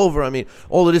 it's over. I mean,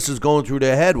 all of this is going through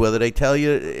their head, whether they tell you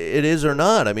it is or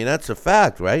not. I mean, that's a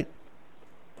fact, right?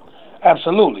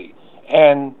 Absolutely.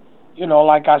 And,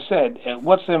 like I said,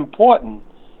 what's important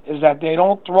is that they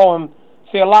don't throw him.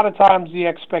 See, a lot of times the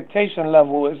expectation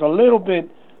level is a little bit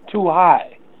too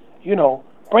high.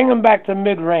 Bring him back to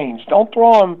mid-range. Don't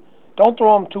throw him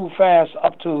too fast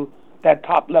up to that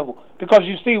top level. Because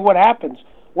you see what happens.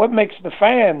 What makes the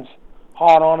fans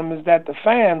hard on him is that the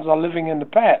fans are living in the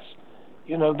past.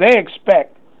 They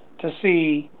expect to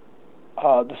see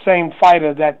the same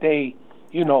fighter that they,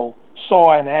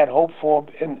 saw and had hoped for,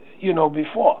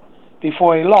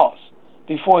 before he lost,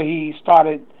 before he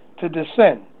started to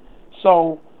descend.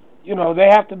 So, they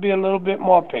have to be a little bit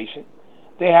more patient.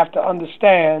 They have to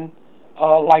understand,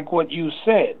 like what you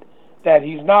said, that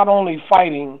he's not only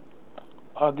fighting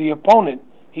the opponent,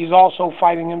 he's also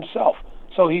fighting himself.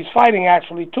 So he's fighting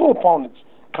actually two opponents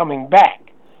coming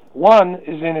back. One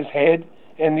is in his head,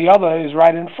 and the other is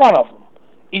right in front of him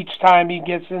each time he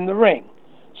gets in the ring.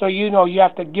 So, you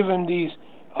have to give him these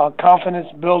confidence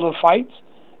builder fights.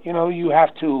 You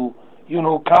have to,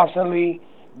 constantly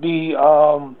be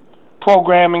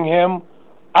programming him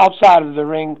outside of the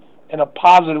ring in a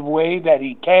positive way that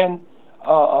he can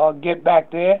get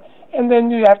back there, and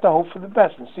then you have to hope for the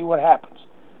best and see what happens.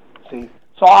 See,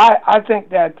 so I think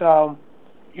that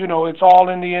it's all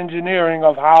in the engineering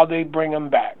of how they bring him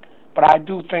back. But I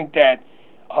do think that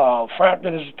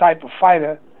Frampton is the type of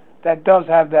fighter that does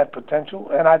have that potential,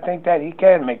 and I think that he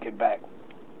can make it back.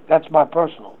 That's my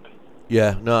personal opinion.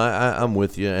 Yeah, no, I'm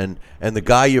with you, and the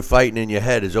guy you're fighting in your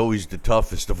head is always the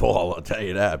toughest of all. I'll tell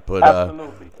you that. But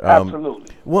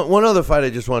absolutely. One other fight I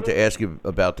just wanted to ask you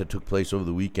about that took place over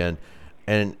the weekend,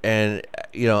 and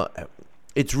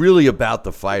it's really about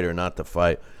the fighter, not the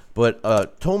fight. But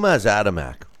Tomas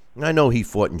Adamek, I know he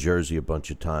fought in Jersey a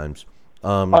bunch of times.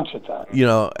 Bunch of times.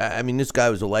 I mean, this guy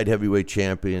was a light heavyweight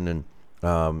champion, and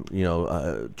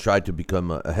tried to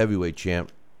become a heavyweight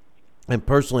champ. And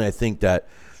personally, I think that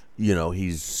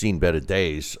he's seen better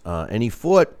days. And he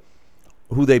fought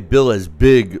who they bill as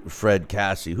Big Fred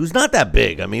Cassie, who's not that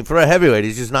big. I mean, for a heavyweight,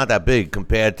 he's just not that big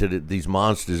compared to these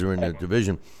monsters who are in the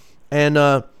division. And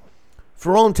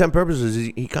for all intent purposes,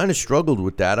 he kind of struggled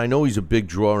with that. I know he's a big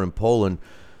draw in Poland,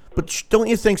 but don't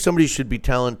you think somebody should be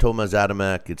telling Tomas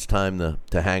Adamek it's time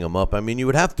to hang him up? I mean, you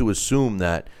would have to assume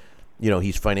that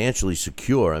he's financially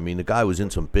secure. I mean, the guy was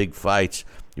in some big fights.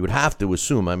 You would have to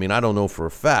assume. I mean, I don't know for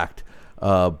a fact.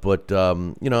 But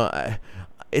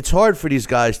it's hard for these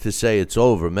guys to say it's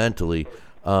over mentally.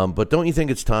 But don't you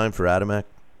think it's time for Adamek?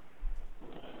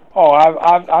 Oh,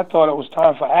 I thought it was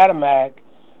time for Adamek.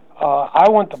 I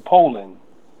went to Poland,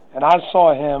 and I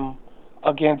saw him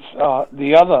against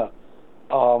the other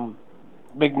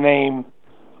big name,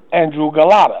 Andrew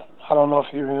Galata. I don't know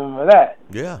if you remember that.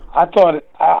 Yeah. I thought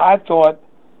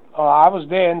I was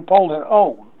there in Poland.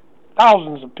 Oh,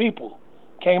 thousands of people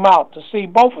came out to see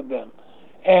both of them.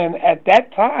 And at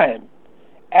that time,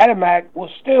 Adamek was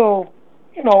still,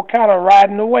 kind of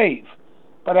riding the wave.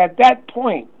 But at that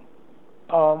point,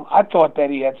 I thought that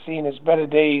he had seen his better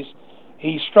days.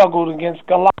 He struggled against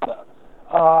Galata.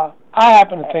 I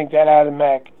happen to think that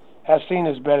Adamek has seen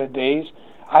his better days.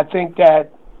 I think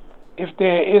that if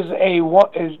there is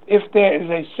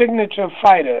a signature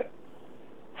fighter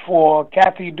for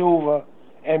Kathy Duva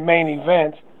and Main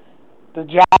Event, the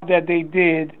job that they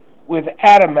did with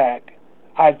Adamek,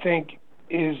 I think,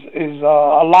 is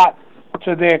a lot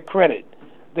to their credit.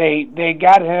 They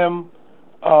got him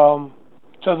to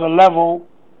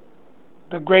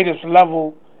the greatest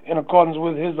level in accordance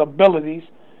with his abilities.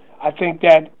 I think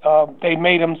that they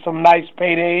made him some nice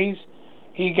paydays.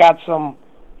 He got some,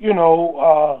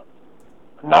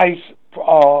 nice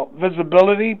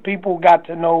visibility. People got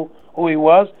to know who he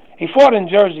was. He fought in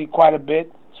Jersey quite a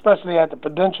bit, especially at the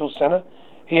Prudential Center.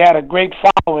 He had a great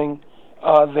following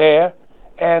there,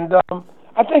 and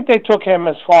I think they took him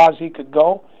as far as he could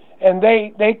go, and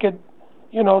they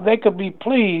could be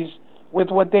pleased with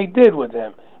what they did with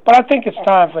him. But I think it's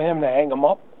time for him to hang him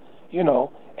up,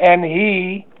 and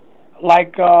he,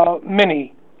 like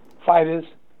many fighters,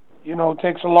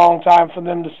 takes a long time for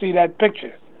them to see that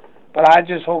picture. But I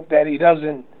just hope that he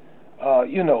doesn't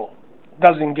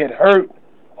get hurt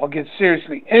or get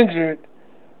seriously injured,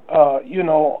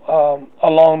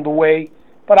 along the way.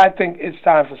 But I think it's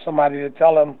time for somebody to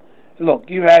tell him, look,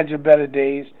 you had your better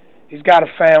days. He's got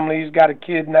a family. He's got a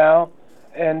kid now.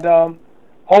 And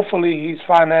hopefully he's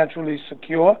financially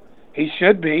secure. He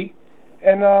should be.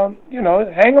 And,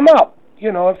 hang him up.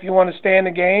 If you want to stay in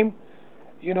the game,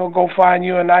 go find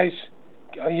you a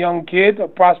young kid, a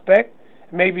prospect,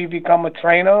 maybe become a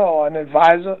trainer or an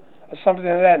advisor or something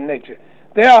of that nature.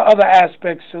 There are other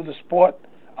aspects to the sport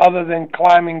other than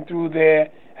climbing through there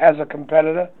as a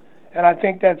competitor. And I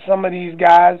think that some of these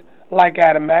guys, like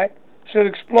Adamek, should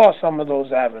explore some of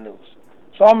those avenues.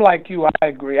 So I'm like you, I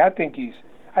agree. I think he's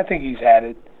had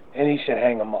it, and he should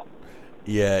hang him up.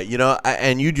 Yeah,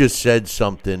 and you just said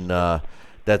something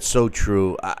that's so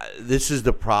true. This is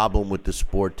the problem with the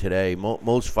sport today.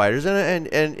 Most fighters, and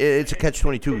it's a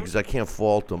catch-22 because I can't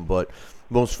fault them, but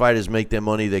most fighters make their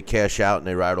money, they cash out, and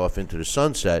they ride off into the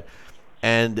sunset.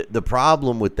 And the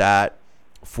problem with that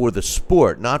for the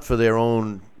sport, not for their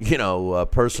own,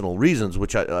 personal reasons,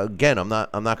 which I'm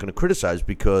not going to criticize,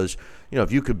 because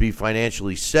if you could be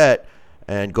financially set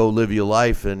and go live your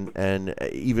life, and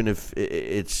even if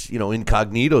it's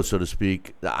incognito, so to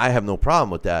speak, I have no problem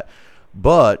with that.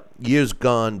 But years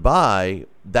gone by,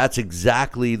 that's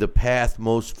exactly the path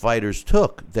most fighters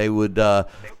took. They would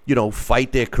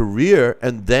fight their career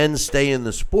and then stay in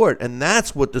the sport, and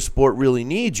that's what the sport really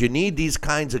needs. You need these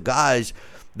kinds of guys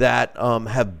that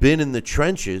have been in the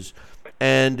trenches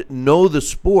and know the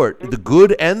sport, the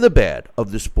good and the bad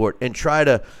of the sport, and try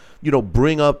to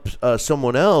bring up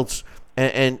someone else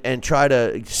and try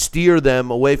to steer them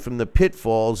away from the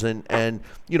pitfalls and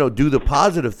do the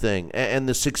positive thing, and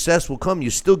the success will come. You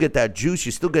still get that juice,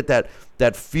 you still get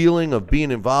that feeling of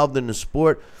being involved in the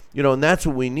sport, and that's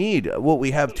what we need. What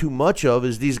we have too much of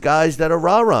is these guys that are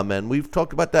rah-rah men. We've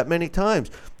talked about that many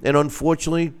times, and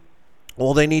unfortunately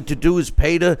all they need to do is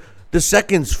pay the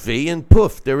seconds fee and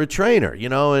poof, they're a trainer,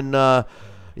 and I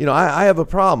have a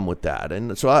problem with that.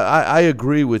 And so I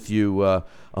agree with you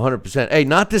 100%. Hey,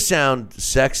 not to sound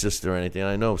sexist or anything,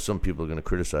 I know some people are going to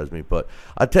criticize me, but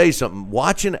I'll tell you something.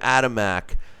 Watching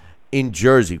Adamek in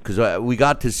Jersey, because we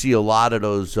got to see a lot of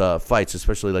those fights,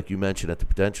 especially like you mentioned at the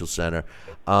Prudential Center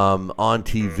on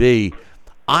TV.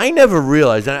 I never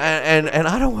realized, and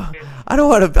I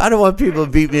don't want people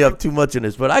to beat me up too much in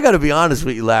this, but I got to be honest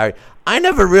with you, Larry. I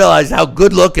never realized how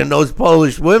good looking those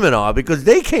Polish women are, because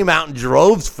they came out in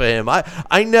droves for him. I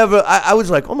was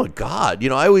like, oh my God,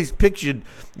 I always pictured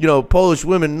Polish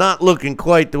women not looking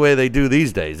quite the way they do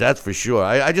these days. That's for sure.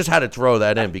 I just had to throw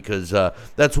that in because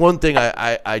that's one thing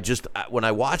I just when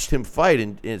I watched him fight,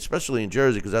 especially in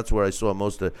Jersey, because that's where I saw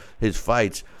most of his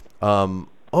fights.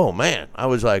 Oh man, I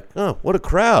was like, oh, what a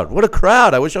crowd! What a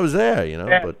crowd! I wish I was there,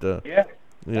 Yeah. But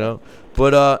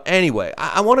But anyway,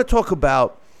 I want to talk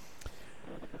about.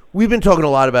 We've been talking a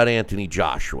lot about Anthony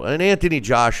Joshua, and Anthony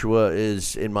Joshua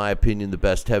is, in my opinion, the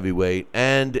best heavyweight,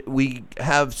 and we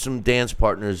have some dance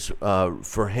partners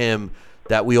for him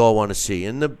that we all want to see.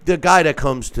 And the guy that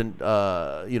comes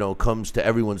to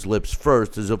everyone's lips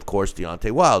first is, of course,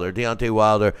 Deontay Wilder. Deontay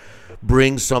Wilder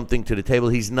brings something to the table.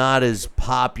 He's not as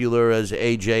popular as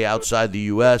AJ outside the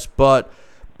U.S., but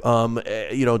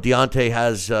Deontay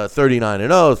has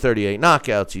 39-0, 38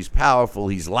 knockouts. He's powerful.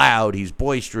 He's loud. He's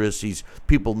boisterous.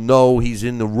 People know he's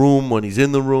in the room when he's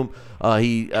in the room.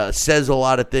 He says a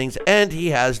lot of things, and he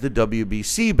has the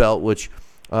WBC belt, which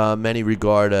many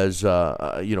regard as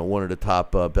one of the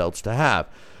top belts to have.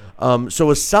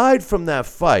 So aside from that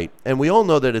fight, and we all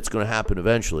know that it's going to happen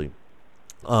eventually.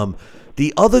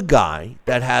 The other guy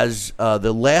that has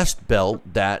the last belt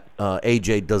that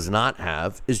AJ does not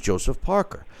have is Joseph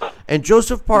Parker, and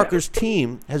Joseph Parker's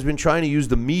team has been trying to use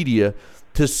the media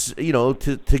to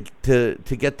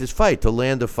get this fight, to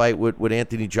land a fight with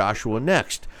Anthony Joshua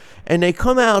next. And they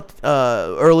come out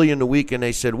early in the week and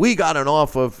they said, we got an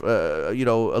offer,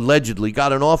 allegedly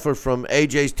got an offer from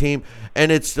AJ's team,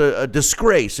 and it's a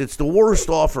disgrace. It's the worst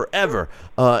offer ever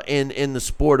in the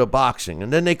sport of boxing.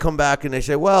 And then they come back and they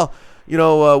say, well, we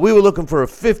were looking for a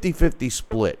 50-50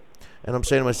 split. And I'm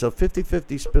saying to myself,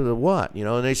 50-50 split of what?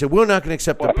 And they said, we're not going to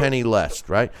accept a penny less,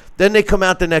 right? Then they come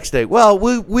out the next day. Well,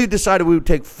 we decided we would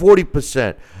take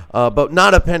 40%, but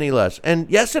not a penny less. And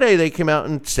yesterday they came out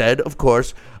and said, of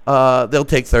course, they'll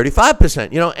take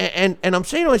 35%. And I'm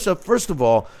saying to myself, first of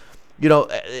all,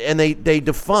 and they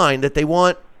define that they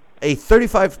want a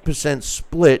 35%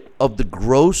 split of the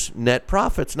gross net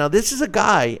profits. Now, this is a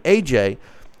guy, AJ,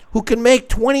 who can make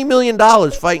 $20 million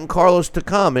fighting Carlos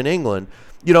Takam in England.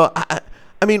 I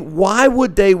mean, why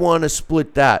would they want to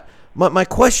split that? My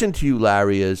question to you,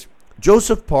 Larry, is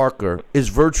Joseph Parker is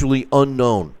virtually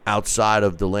unknown outside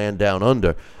of the land down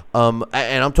under. And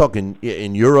I'm talking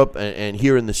in Europe and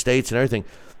here in the States and everything.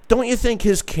 Don't you think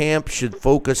his camp should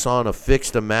focus on a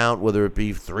fixed amount, whether it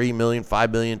be $3 million,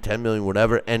 $5 million, $10 million,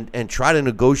 whatever, and try to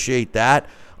negotiate that?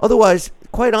 Otherwise,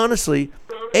 quite honestly,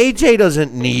 AJ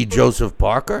doesn't need Joseph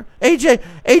Parker.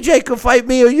 AJ could fight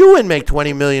me or you and make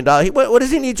 $20 million. What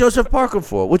does he need Joseph Parker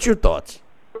for? What's your thoughts?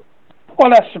 Well,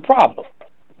 that's the problem.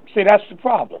 See, that's the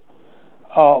problem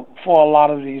for a lot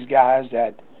of these guys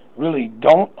that really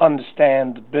don't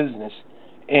understand the business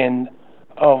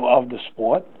of the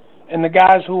sport, and the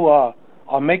guys who are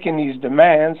making these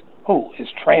demands. Who? His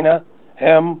trainer,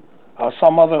 him,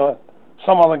 some other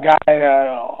guy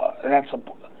that's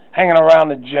hanging around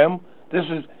the gym. This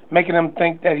is making him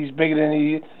think that he's bigger than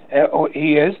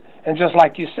he is. And just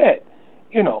like you said,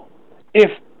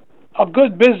 if a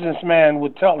good businessman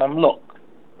would tell them, look,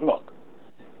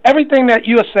 everything that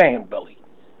you're saying, Billy,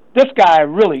 this guy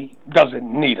really doesn't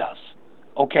need us,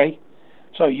 okay?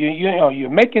 So you're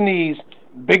making these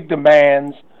big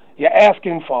demands. You're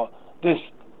asking for this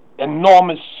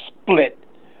enormous split.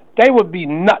 They would be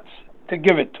nuts to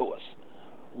give it to us.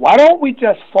 Why don't we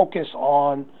just focus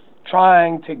on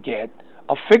trying to get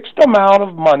a fixed amount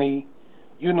of money,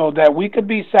 that we could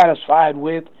be satisfied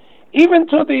with, even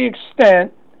to the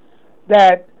extent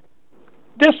that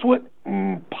this would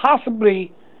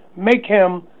possibly make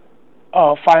him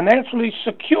financially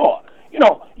secure.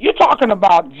 You're talking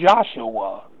about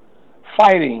Joshua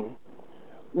fighting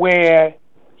where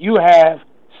you have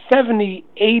 70,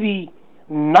 80,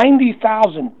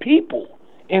 90,000 people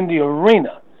in the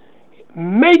arena.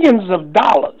 millions of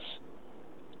dollars,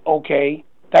 okay,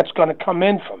 that's going to come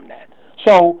in from that.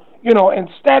 So,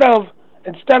 instead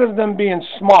of them being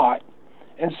smart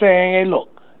and saying, hey,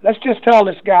 look, let's just tell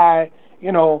this guy,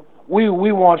 we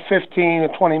want 15 or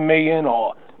 20 million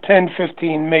or 10,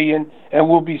 15 million, and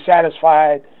we'll be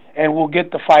satisfied, and we'll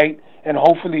get the fight, and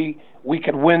hopefully we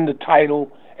can win the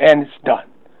title, and it's done.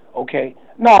 Okay?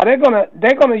 No, they're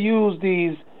gonna use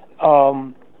these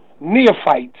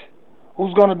neophytes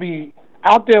who's gonna be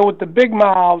out there with the big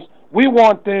mouths. We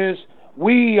want this.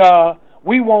 We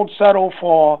won't settle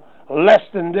for less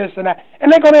than this and that,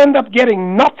 and they're gonna end up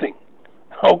getting nothing.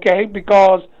 Okay?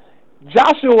 Because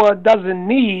Joshua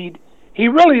he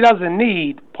really doesn't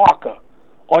need Parker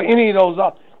or any of those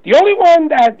others. The only one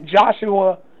that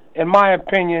Joshua, in my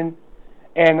opinion,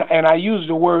 and I use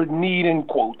the word need in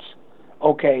quotes,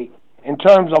 okay, in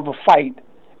terms of a fight,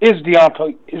 is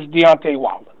Deontay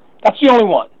Wilder. That's the only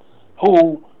one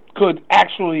who could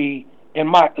actually,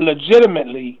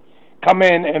 legitimately come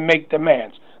in and make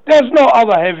demands. There's no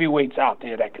other heavyweights out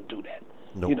there that could do that.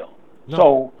 Nope. No.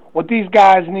 So what these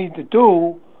guys need to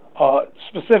do,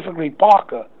 specifically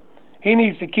Parker, he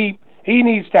needs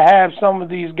to have some of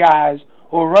these guys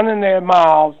who are running their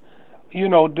mouths,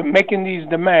 making these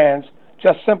demands,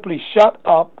 just simply shut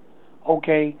up,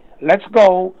 okay, let's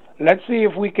go, let's see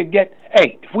if we could get,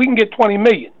 if we can get 20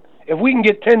 million, if we can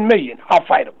get 10 million, I'll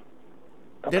fight them.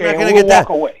 Okay, they're not going to get that.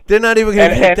 Away. They're not even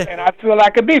going to get that. And I feel I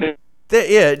could beat it.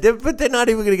 But they're not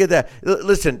even going to get that.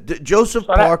 Listen, Joseph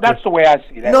Parker. That's the way I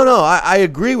see that. No, I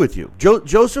agree with you.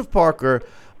 Joseph Parker,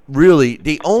 really,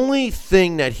 the only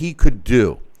thing that he could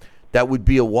do that would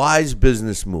be a wise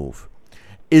business move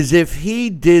is if he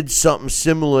did something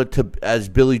similar to as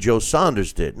Billy Joe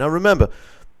Saunders did. Now, remember,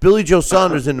 Billy Joe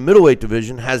Saunders in the middleweight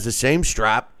division has the same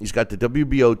strap. He's got the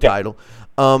WBO title,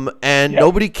 and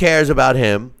nobody cares about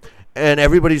him. And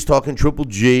everybody's talking Triple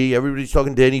G. Everybody's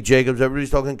talking Danny Jacobs. Everybody's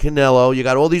talking Canelo. You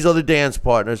got all these other dance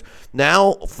partners.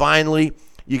 Now, finally,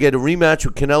 you get a rematch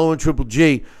with Canelo and Triple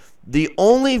G. The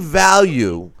only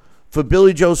value for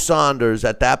Billy Joe Saunders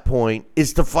at that point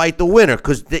is to fight the winner,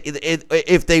 because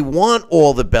if they want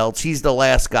all the belts, he's the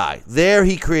last guy. There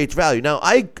he creates value. Now,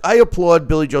 I applaud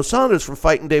Billy Joe Saunders for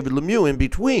fighting David Lemieux in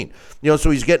between. So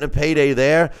he's getting a payday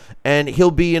there, and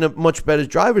he'll be in a much better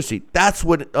driver's seat. That's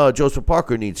what Joseph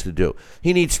Parker needs to do.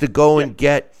 He needs to go and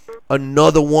get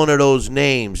another one of those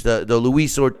names, the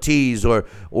Luis Ortiz or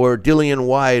Dillian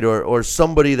White or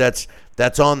somebody that's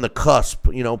on the cusp,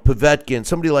 Povetkin,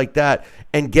 somebody like that,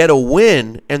 and get a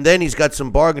win, and then he's got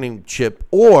some bargaining chip,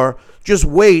 or just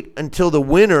wait until the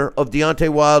winner of Deontay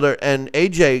Wilder and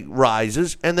AJ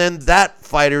rises, and then that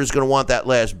fighter is going to want that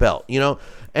last belt,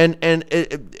 And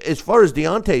as far as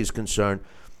Deontay is concerned,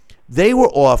 they were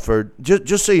offered,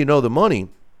 just so you know the money,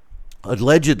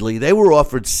 allegedly, they were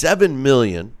offered $7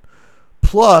 million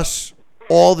plus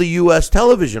all the U.S.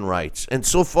 television rights, and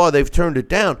so far they've turned it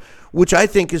down, which I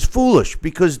think is foolish,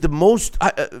 because the most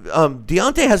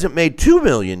Deontay hasn't made $2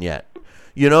 million yet,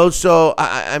 So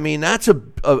I mean, that's to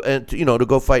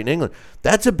go fight in England,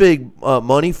 that's a big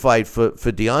money fight for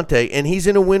Deontay, and he's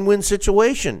in a win-win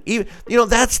situation.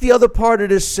 That's the other part of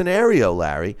this scenario,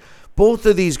 Larry. Both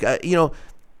of these guys,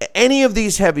 any of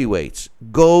these heavyweights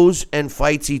goes and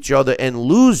fights each other and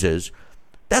loses.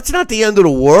 That's not the end of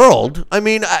the world. I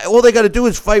mean, all they got to do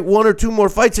is fight one or two more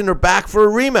fights, and they're back for a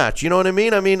rematch. You know what I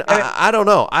mean? I mean, I don't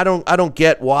know. I don't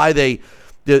get why the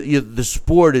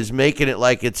sport is making it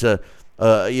like it's a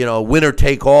winner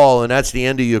take all, and that's the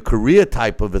end of your career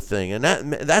type of a thing, and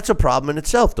that's a problem in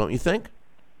itself, don't you think?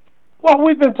 Well,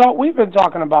 we've been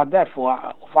talking about that for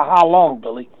how long,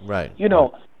 Billy? Right.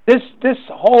 This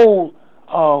whole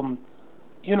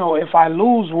if I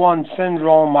lose one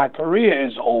syndrome, my career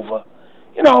is over.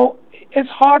 It's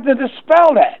hard to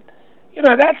dispel that.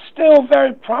 That's still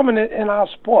very prominent in our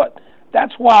sport.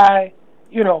 That's why,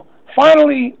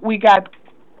 finally we got,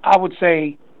 I would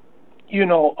say,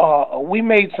 we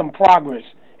made some progress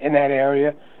in that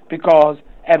area, because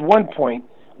at one point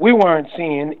we weren't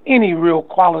seeing any real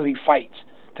quality fights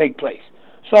take place.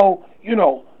 So,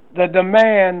 the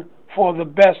demand for the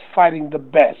best fighting the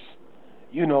best,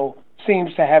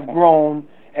 seems to have grown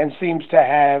and seems to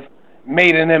have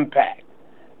made an impact.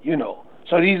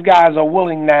 So these guys are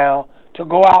willing now to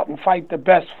go out and fight the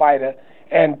best fighter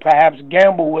and perhaps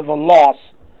gamble with a loss,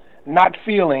 not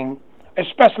feeling,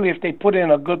 especially if they put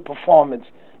in a good performance,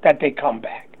 that they come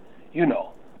back.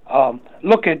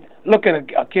 Look at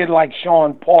a kid like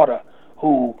Sean Porter,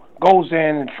 who goes in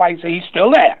and fights. He's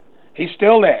still there.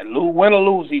 Win or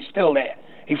lose, he's still there.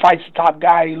 He fights the top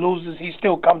guy. He loses. He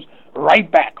still comes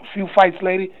right back. A few fights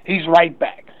later, he's right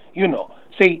back.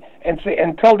 See,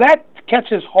 until that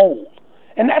catches hold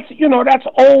And that's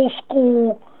old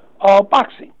school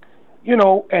boxing.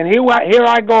 And here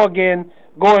I go again,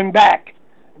 going back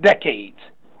decades.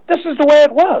 This is the way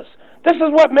it was. This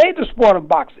is what made the sport of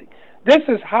boxing. This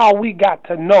is how we got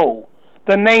to know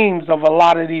the names of a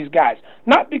lot of these guys.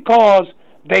 Not because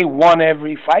they won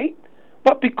every fight,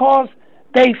 but because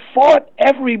they fought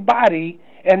everybody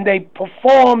and they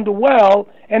performed well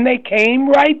and they came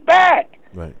right back.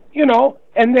 Right.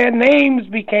 And their names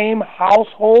became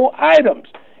household items.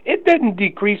 It didn't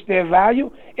decrease their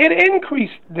value. It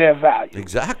increased their value.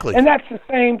 Exactly. And that's the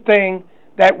same thing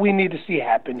that we need to see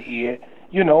happen here,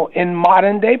 in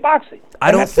modern day boxing.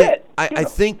 I don't think.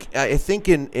 I think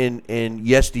in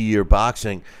yesteryear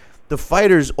boxing, the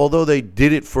fighters, although they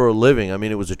did it for a living, I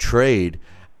mean, it was a trade.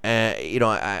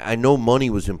 I know money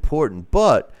was important,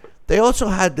 but they also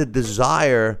had the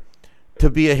desire to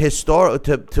be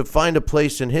to find a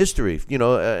place in history, in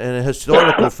a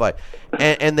historical fight,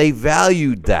 and they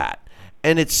valued that.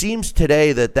 And it seems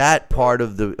today that part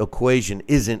of the equation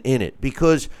isn't in it,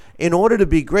 because in order to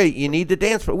be great, you need to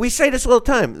dance. We say this all the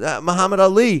time. Muhammad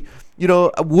Ali,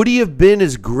 would he have been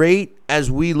as great as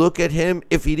we look at him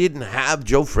if he didn't have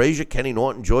Joe Frazier, Kenny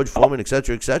Norton, George Foreman, et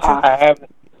cetera, et cetera? I have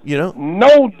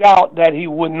no doubt that he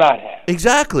would not have.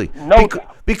 Exactly. No doubt.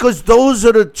 Because those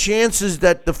are the chances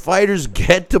that the fighters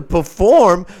get to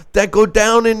perform that go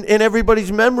down in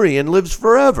everybody's memory and lives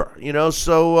forever.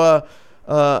 So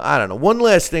I don't know. One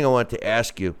last thing I want to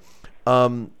ask you.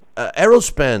 Errol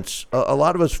Spence, a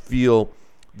lot of us feel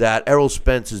that Errol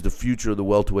Spence is the future of the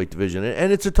welterweight division.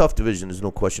 And it's a tough division. There's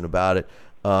no question about it.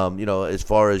 As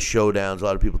far as showdowns, a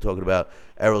lot of people talking about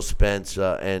Errol Spence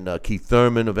and Keith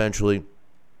Thurman eventually.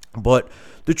 But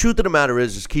the truth of the matter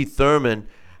is Keith Thurman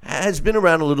has been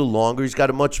around a little longer. He's got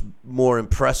a much more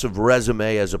impressive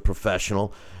resume as a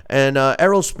professional. And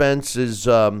Errol Spence is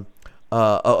a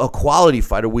quality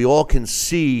fighter. We all can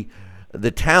see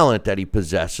the talent that he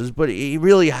possesses, but he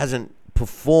really hasn't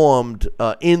performed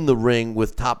in the ring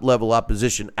with top-level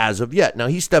opposition as of yet. Now,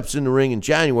 he steps in the ring in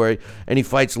January, and he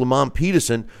fights Lamont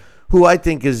Peterson, who I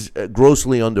think is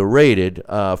grossly underrated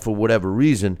for whatever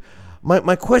reason.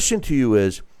 My question to you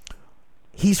is,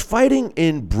 he's fighting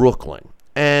in Brooklyn,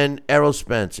 and Errol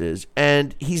Spence is,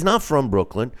 and he's not from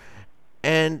Brooklyn,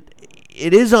 and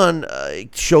it is on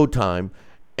Showtime,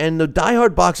 and the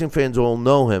diehard boxing fans all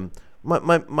know him.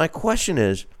 My question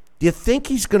is, do you think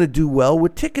he's going to do well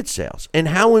with ticket sales? And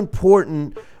how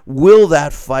important will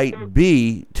that fight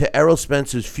be to Errol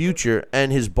Spence's future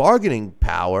and his bargaining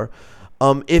power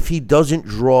if he doesn't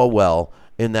draw well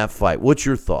in that fight? What's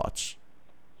your thoughts?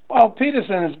 Well,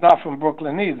 Peterson is not from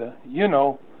Brooklyn either,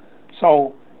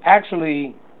 So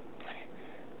actually,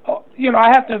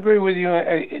 I have to agree with you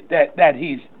that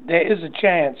there is a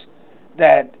chance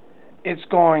that it's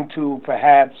going to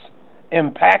perhaps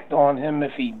impact on him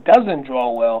if he doesn't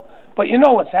draw well. But you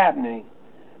know what's happening?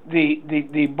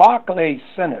 The Barclays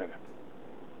Center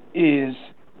is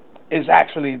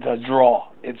actually the draw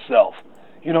itself.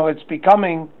 It's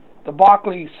becoming, the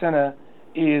Barclays Center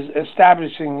is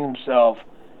establishing himself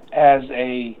as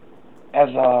a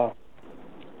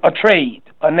trade,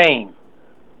 a name.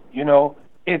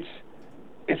 It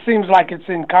seems like it's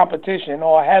in competition,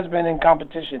 or has been in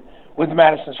competition, with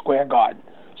Madison Square Garden.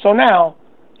 So now,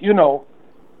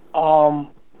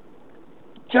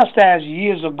 just as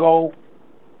years ago,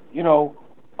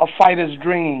 a fighter's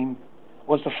dream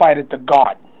was to fight at the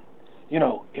Garden.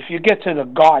 If you get to the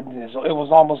Garden, it was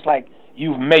almost like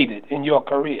you've made it in your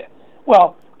career.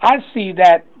 Well, I see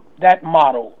that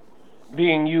model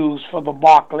being used for the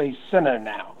Barclays Center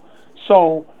now.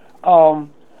 So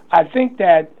I think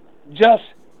that just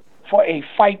for a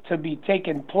fight to be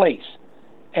taking place,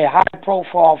 a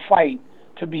high-profile fight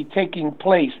to be taking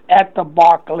place at the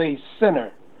Barclays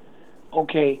Center,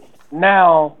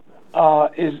 now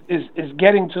is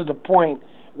getting to the point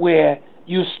where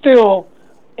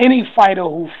any fighter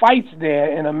who fights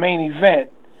there in a main event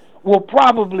will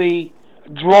probably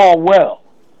draw well.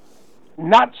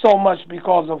 Not so much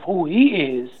because of who he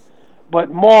is, but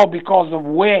more because of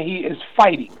where he is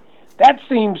fighting. That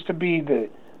seems to be the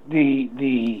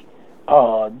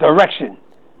direction,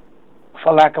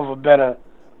 for lack of a better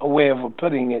way of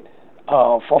putting it,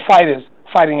 for fighters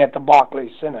fighting at the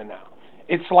Barclays Center now.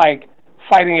 It's like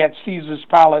fighting at Caesar's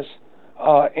Palace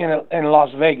in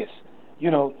Las Vegas.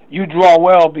 You draw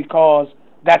well because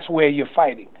that's where you're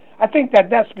fighting. I think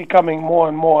that's becoming more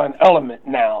and more an element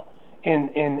now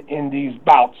in these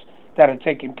bouts that are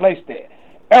taking place there.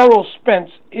 Errol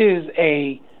Spence is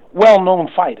a well-known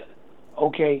fighter.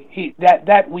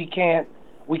 That we can't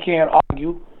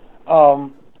argue.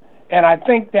 And I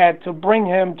think that to bring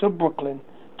him to Brooklyn,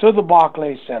 to the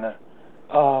Barclays Center,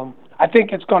 I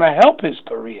think it's going to help his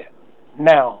career.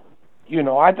 Now,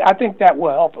 I think that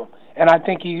will help him, and I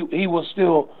think he will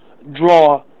still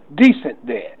draw decent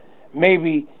there.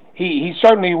 Maybe he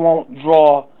certainly won't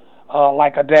draw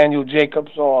like a Daniel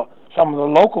Jacobs or some of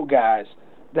the local guys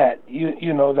that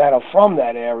that are from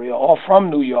that area or from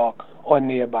New York or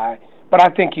nearby. But I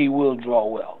think he will draw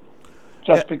well,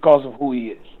 just because of who he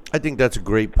is. I think that's a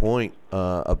great point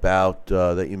about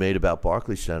that you made about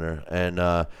Barclays Center, and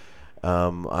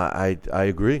I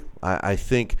agree. I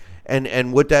think,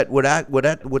 and what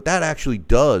that actually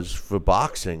does for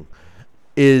boxing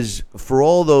is for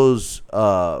all those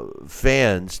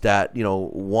fans that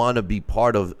want to be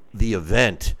part of the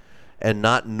event and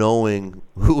not knowing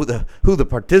who the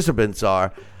participants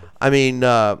are. I mean,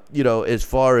 as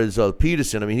far as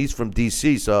Peterson, I mean, he's from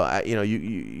D.C., so I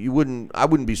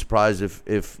wouldn't be surprised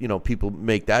if people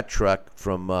make that trek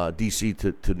from D.C.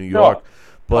 to New York.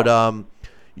 But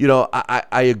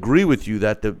I agree with you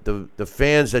that the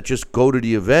fans that just go to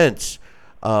the events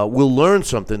will learn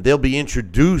something. They'll be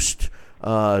introduced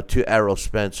to Errol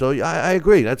Spence. So I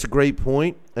agree. That's a great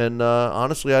point. And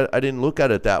honestly, I didn't look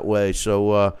at it that way.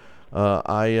 So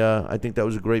I think that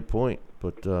was a great point.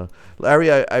 But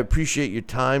Larry, I appreciate your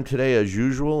time today as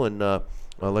usual. And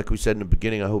like we said in the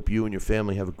beginning, I hope you and your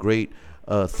family have a great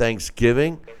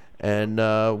Thanksgiving. And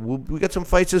we got some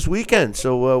fights this weekend,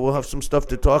 so we'll have some stuff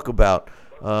to talk about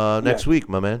next week,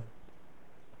 my man.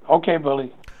 Okay,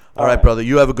 Billy. All right, brother.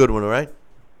 You have a good one, all right?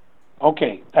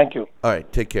 Okay, thank you. All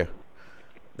right, take care.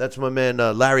 That's my man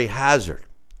Larry Hazzard,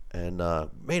 and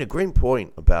made a great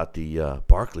point about the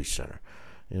Barclays Center.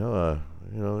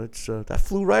 It's that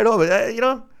flew right over.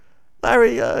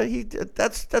 Larry,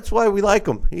 that's why we like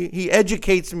him. He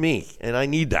educates me, and I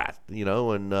need that.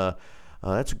 And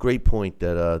that's a great point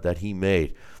that he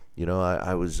made.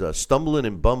 I was stumbling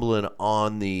and bumbling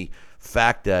on the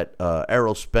fact that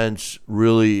Errol Spence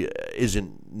really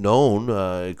isn't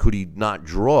known. Could he not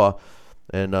draw?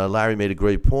 And Larry made a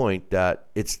great point that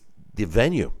it's the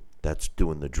venue that's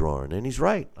doing the drawing. And he's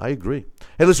right. I agree.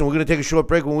 Hey, listen, we're going to take a short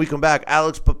break. When we come back,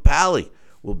 Alex Papali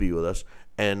will be with us.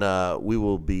 And we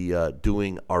will be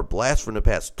doing our blast from the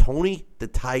past, Tony the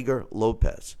Tiger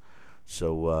Lopez.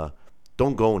 So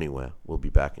don't go anywhere. We'll be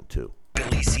back in 2.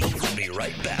 Billy C will be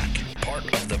right back. Part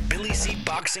of the Billy C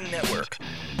Boxing Network.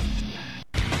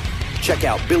 Check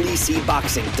out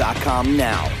BillyCBoxing.com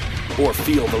now, or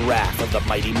feel the wrath of the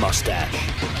mighty mustache.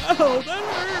 Oh, that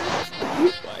hurts.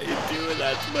 Why are you doing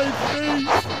that to my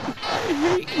face? I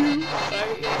hate you.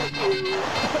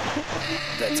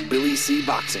 That's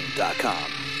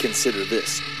BillyCBoxing.com. Consider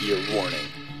this your warning.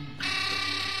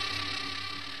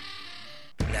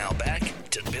 Now back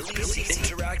to Billy C.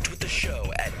 Interact with the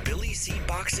show at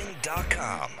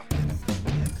BillyCBoxing.com.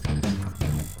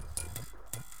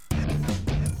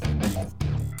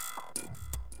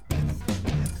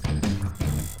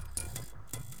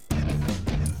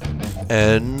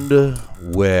 And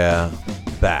we're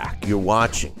back. You're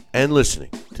watching and listening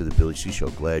to the Billy C Show.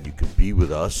 Glad you could be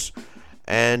with us.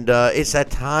 And it's that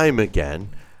time again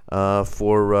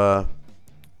for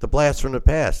the Blast from the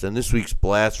Past. And this week's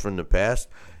Blast from the Past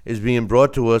is being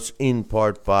brought to us in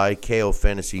part by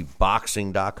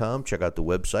KOFantasyBoxing.com. Check out the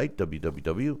website,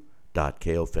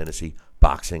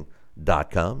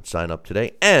 www.KOFantasyBoxing.com. Sign up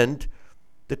today. And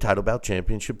the Title Bout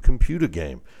Championship computer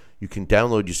game. You can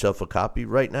download yourself a copy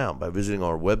right now by visiting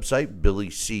our website,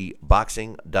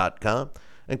 BillyCBoxing.com,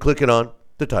 and clicking on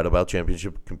the Title Bout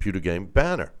Championship computer game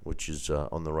banner, which is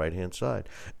on the right-hand side.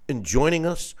 And joining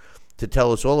us to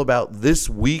tell us all about this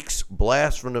week's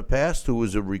Blast from the Past, who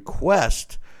was a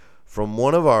request from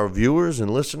one of our viewers and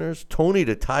listeners, Tony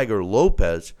the Tiger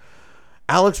Lopez,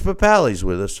 Alex Papali's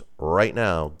with us right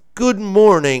now. Good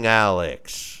morning,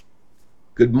 Alex.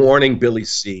 Good morning, Billy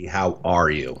C. How are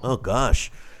you? Oh,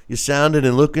 gosh. You sounding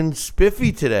and looking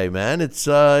spiffy today, man.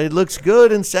 It looks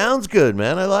good and sounds good,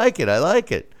 man. I like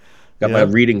it. Got my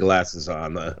reading glasses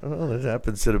on. Oh, it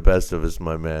happens to the best of us,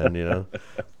 my man.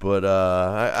 But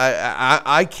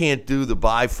I can't do the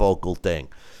bifocal thing.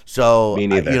 So me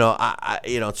neither.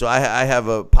 So I have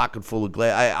a pocket full of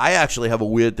glass. I actually have a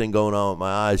weird thing going on with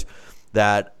my eyes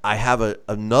that I have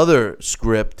another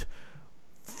script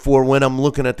for when I'm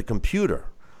looking at the computer.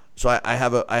 So I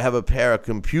have a pair of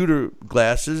computer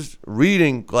glasses,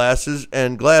 reading glasses,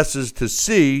 and glasses to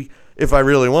see if I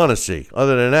really want to see.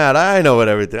 Other than that, I know where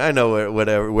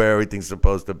everything's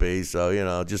supposed to be.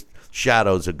 So just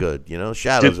shadows are good.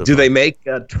 Shadows. Do they make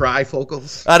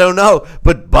trifocals? I don't know,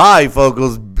 but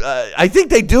bifocals. I think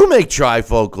they do make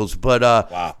trifocals, but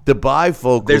wow. The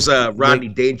bifocals. There's a Rodney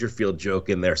Dangerfield joke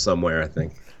in there somewhere, I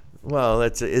think. Well,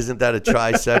 isn't that a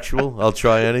trisexual? I'll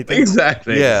try anything.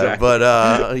 Exactly. Yeah,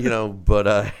 exactly.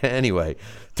 but anyway,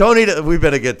 Tony. We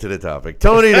better get to the topic.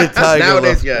 Tony the Tiger.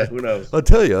 Nowadays, yeah, who knows? I'll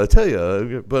tell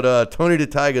you. But Tony the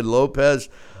Tiger Lopez,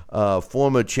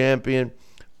 former champion.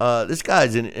 This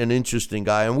guy's an interesting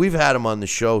guy, and we've had him on the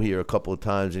show here a couple of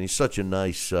times, and he's such a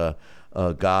nice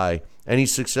guy, and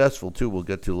he's successful too. We'll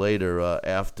get to later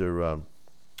after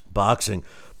boxing.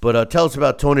 But tell us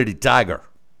about Tony the Tiger.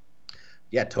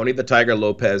 Yeah, Tony the Tiger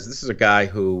Lopez. This is a guy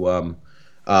who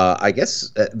I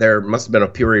guess there must have been a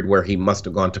period where he must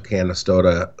have gone to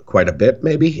Canastota quite a bit,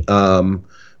 maybe.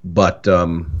 But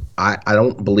I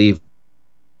don't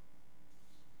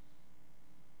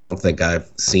think I've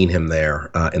seen him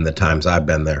there in the times I've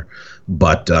been there.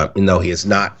 But no, he is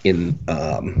not in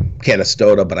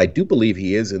Canastota, but I do believe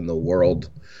he is in the World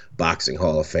Boxing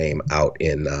Hall of Fame out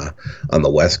in on the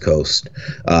West Coast.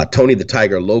 Tony the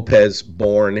Tiger Lopez,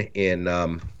 born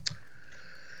in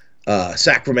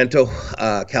Sacramento,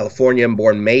 California,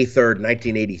 born May 3rd,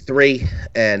 1983,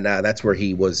 and that's where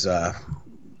he was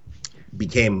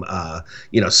became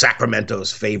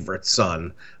Sacramento's favorite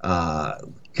son.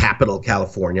 Capital,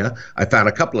 California. I found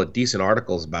a couple of decent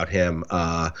articles about him.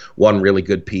 One really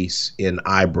good piece in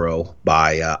Ibro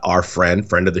by our friend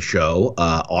of the show,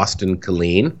 Austin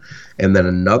Killeen, and then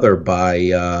another by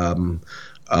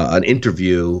an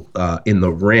interview in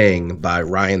The Ring by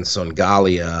Ryan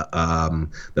Songalia,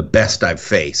 The Best I've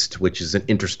Faced, which is an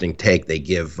interesting take. They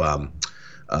give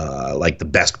like the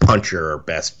best puncher or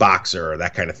best boxer or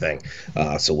that kind of thing.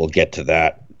 So we'll get to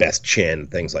that. Best chin,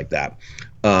 things like that.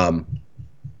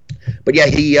 But yeah,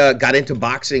 he got into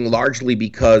boxing largely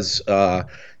because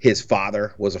his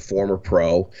father was a former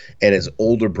pro and his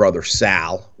older brother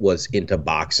Sal was into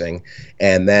boxing.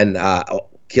 And then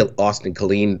Austin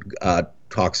Killeen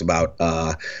talks about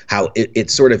how it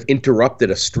sort of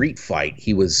interrupted a street fight.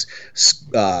 He was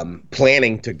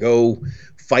planning to go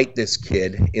fight this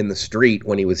kid in the street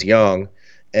when he was young,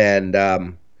 and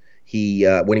when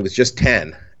he was just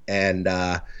 10. And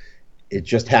it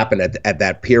just happened at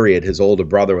that period. His older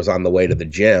brother was on the way to the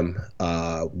gym,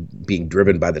 being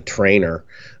driven by the trainer,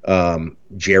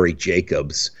 Jerry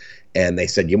Jacobs. And they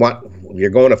said, you're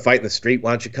going to fight in the street.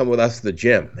 Why don't you come with us to the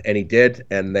gym? And he did.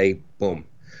 And they, boom,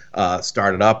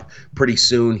 started up. Pretty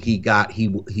soon he got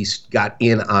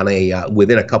in on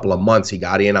within a couple of months, he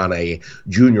got in on a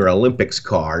Junior Olympics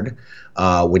card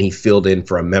when he filled in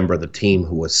for a member of the team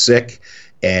who was sick.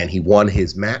 And he won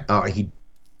his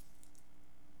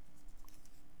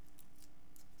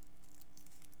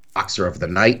boxer of the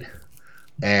night,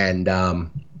 and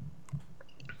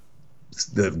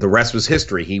the rest was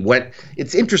history. He went.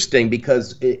 It's interesting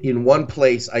because in one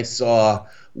place I saw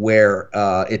where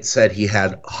it said he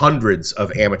had hundreds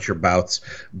of amateur bouts,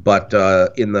 but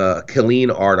in the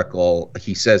Killeen article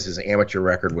he says his amateur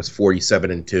record was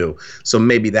 47-2. So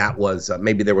maybe that was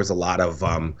maybe there was a lot of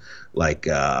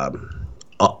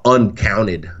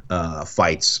uncounted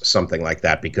fights, something like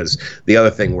that, because the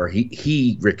other thing where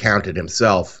he recounted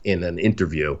himself in an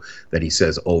interview that he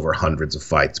says over hundreds of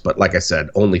fights, but like I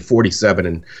said, only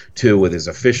 47-2 with his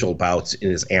official bouts in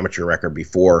his amateur record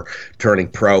before turning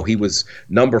pro. He was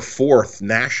number 4th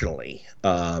nationally,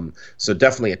 so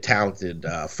definitely a talented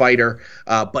fighter,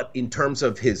 but in terms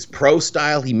of his pro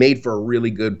style, he made for a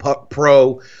really good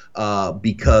pro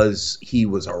because he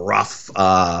was a rough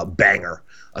banger,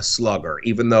 a slugger,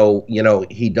 even though,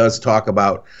 he does talk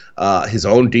about his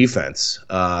own defense.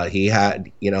 He had,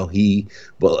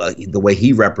 the way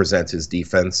he represents his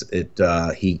defense,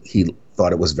 he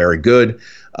thought it was very good.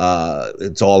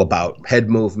 It's all about head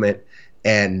movement,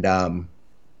 and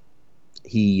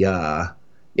he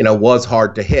was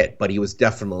hard to hit, but he was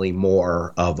definitely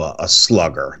more of a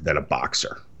slugger than a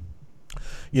boxer.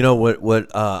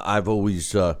 What I've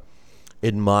always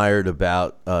admired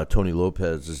about Tony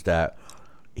Lopez is that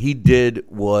he did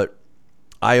what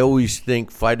I always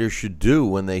think fighters should do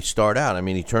when they start out. I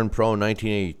mean, he turned pro in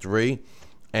 1983,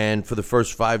 and for the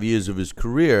first 5 years of his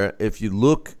career, if you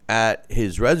look at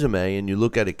his resume and you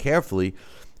look at it carefully,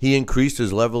 he increased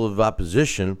his level of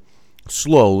opposition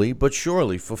slowly but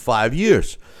surely for 5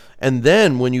 years. And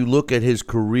then when you look at his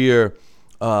career,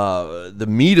 the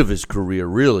meat of his career,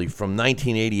 really, from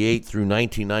 1988 through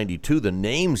 1992, the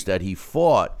names that he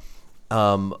fought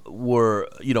were,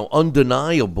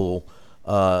 undeniable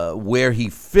where he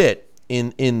fit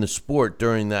in the sport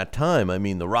during that time. I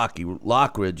mean, the Rocky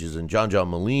Lockridges and John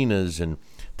Molinas and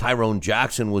Tyrone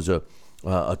Jackson was a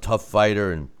tough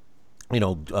fighter, and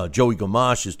Joey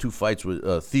Gamache, his 2 fights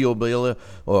with Theo Bela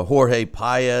or Jorge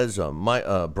Paez,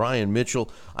 Brian Mitchell.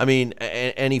 I mean,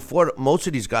 and he fought most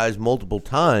of these guys multiple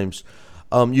times.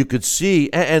 you could see,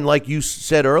 and like you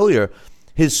said earlier,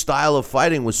 his style of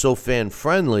fighting was so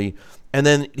fan-friendly, and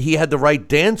then he had the right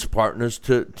dance partners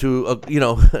to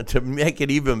to make it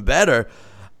even better.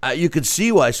 You could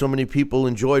see why so many people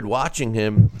enjoyed watching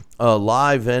him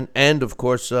live and of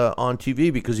course on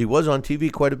TV, because he was on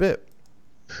TV quite a bit.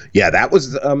 Yeah, that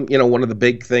was one of the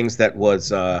big things that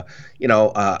was I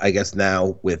guess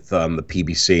now with the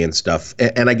PBC and stuff,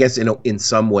 and I guess in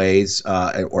some ways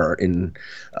or in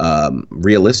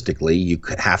realistically, you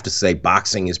could have to say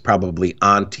boxing is probably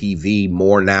on TV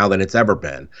more now than it's ever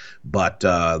been. But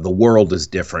the world is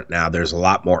different now. There's a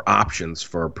lot more options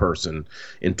for a person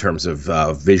in terms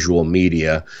of visual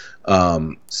media.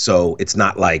 So it's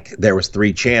not like there was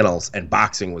 3 channels and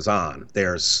boxing was on.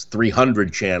 There's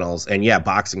 300 channels and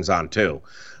boxing's on too.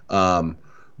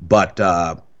 But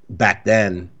back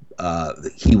then,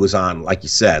 he was on, like you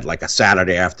said, like a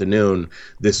Saturday afternoon.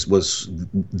 This was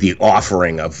the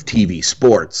offering of TV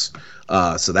sports.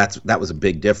 So that was a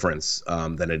big difference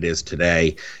than it is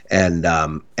today. And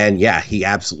he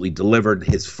absolutely delivered.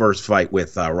 His first fight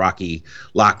with Rocky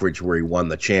Lockridge, where he won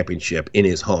the championship in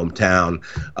his hometown.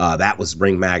 That was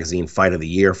Ring Magazine Fight of the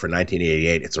Year for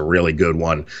 1988. It's a really good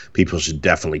one. People should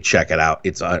definitely check it out.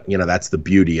 It's that's the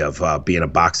beauty of being a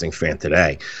boxing fan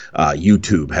today.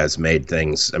 YouTube has made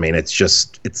things. I mean,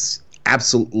 it's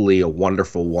absolutely a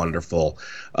wonderful, wonderful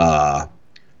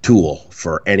tool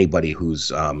for anybody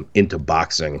who's into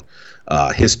boxing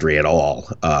history at all.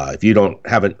 If you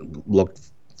haven't looked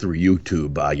through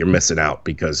YouTube, you're missing out,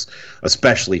 because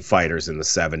especially fighters in the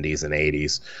 70s and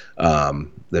 80s,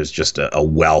 there's just a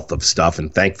wealth of stuff,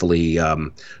 and thankfully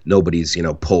nobody's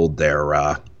pulled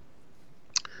their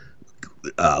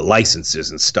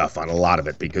licenses and stuff on a lot of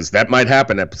it, because that might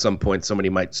happen at some point. Somebody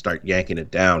might start yanking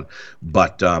it down.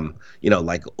 But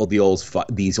like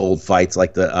these old fights,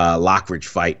 like the Lockridge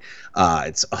fight,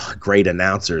 it's great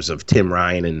announcers of Tim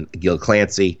Ryan and Gil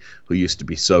Clancy, who used to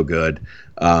be so good.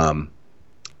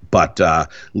 But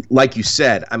like you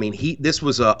said, I mean, this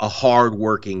was a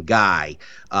hard-working guy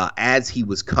as he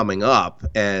was coming up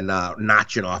and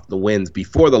notching off the wins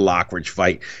before the Lockridge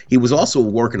fight. He was also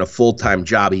working a full-time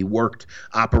job. He worked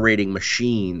operating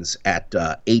machines at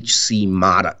H.C.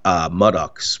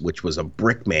 Muddocks, which was a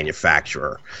brick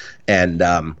manufacturer. And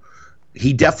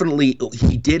he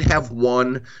did have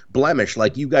one blemish,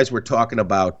 like you guys were talking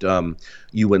about.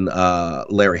 You and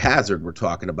Larry Hazard were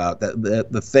talking about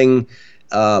the thing.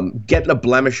 Getting a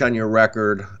blemish on your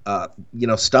record,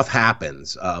 stuff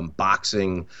happens.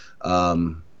 Boxing,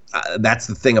 that's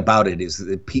the thing about it, is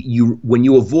that when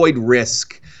you avoid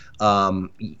risk, you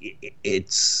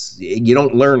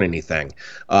don't learn anything.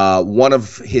 One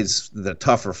of the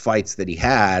tougher fights that he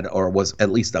had, or was at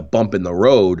least a bump in the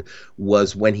road,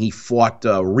 was when he fought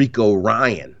Rico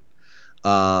Ramon.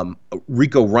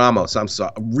 Rico Ramon.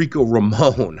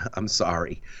 I'm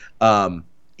sorry.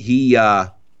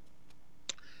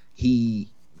 He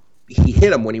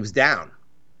hit him when he was down,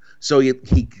 so he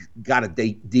got a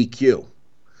DQ.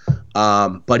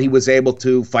 But he was able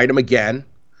to fight him again,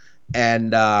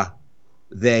 and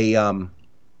he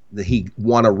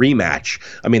won a rematch.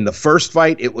 I mean, the first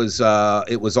fight, it was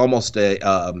almost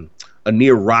a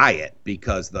near riot,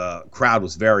 because the crowd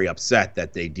was very upset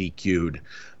that they DQ'd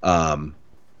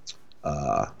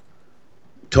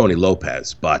Tony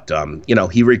Lopez. But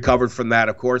he recovered from that,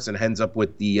 of course, and ends up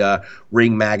with the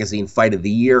Ring Magazine Fight of the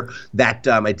Year. That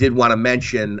I did want to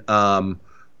mention,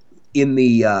 in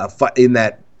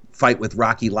that fight with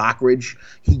Rocky Lockridge,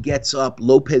 he gets up,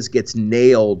 Lopez gets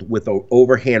nailed with an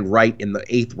overhand right in the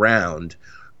 8th round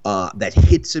that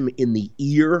hits him in the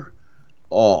ear.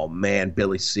 Oh man,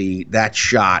 Billy C, that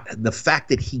shot, the fact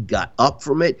that he got up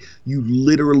from it, you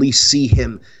literally see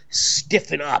him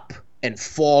stiffen up and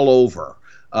fall over.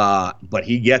 But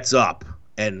he gets up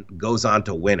and goes on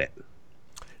to win it.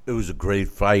 It was a great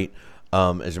fight.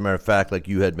 As a matter of fact, like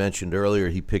you had mentioned earlier,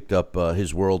 he picked up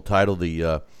his world title,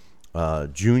 the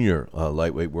junior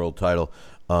lightweight world title,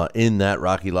 in that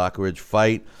Rocky Lockridge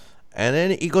fight. And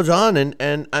then he goes on,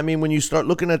 and I mean, when you start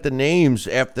looking at the names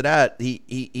after that,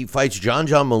 he fights John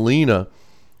Molina,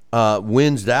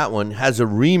 wins that one, has a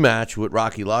rematch with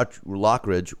Rocky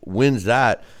Lockridge, wins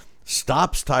that,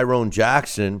 stops Tyrone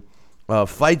Jackson,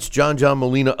 fights John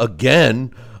Molina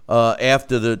again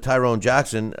after the Tyrone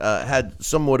Jackson had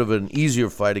somewhat of an easier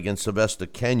fight against Sylvester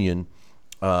Kenyon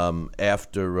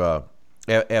after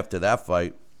that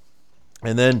fight.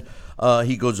 And then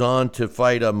he goes on to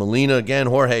fight Molina again,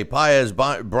 Jorge Paez,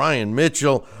 Brian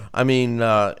Mitchell. I mean,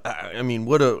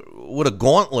 what what a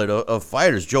gauntlet of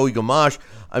fighters. Joey Gamache,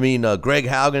 Greg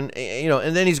Haugen,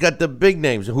 and then he's got the big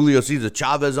names, Julio Cesar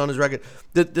Chavez on his record.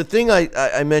 The thing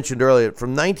I mentioned earlier,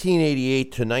 from 1988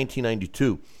 to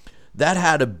 1992, that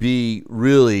had to be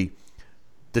really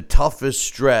the toughest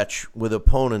stretch with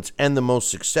opponents and the most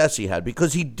success he had,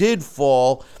 because he did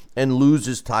fall and lose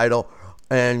his title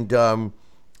and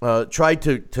tried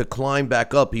to climb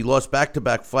back up. He lost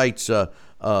back-to-back fights,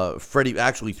 Freddie,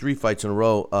 actually 3 fights in a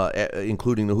row,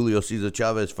 including the Julio Cesar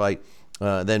Chavez fight.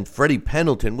 Then Freddie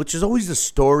Pendleton, which is always a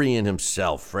story in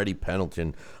himself. Freddie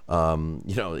Pendleton,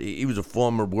 he was a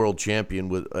former world champion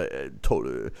with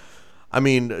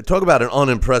talk about an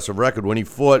unimpressive record when he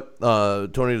fought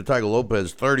Tony the Tiger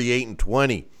Lopez,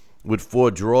 38-20 with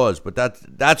 4 draws. But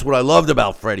that's what I loved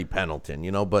about Freddie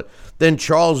Pendleton, But then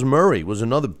Charles Murray was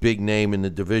another big name in the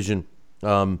division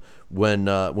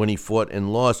when he fought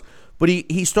and lost. But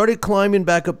he started climbing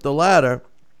back up the ladder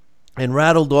and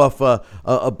rattled off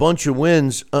a bunch of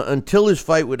wins until his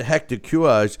fight with Hector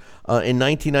Cuas in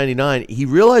 1999. He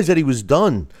realized that he was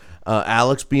done,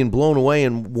 Alex, being blown away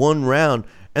in 1 round,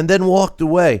 and then walked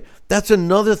away. That's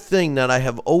another thing that I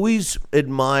have always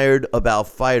admired about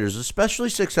fighters, especially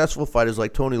successful fighters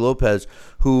like Tony Lopez,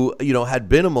 who had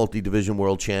been a multi-division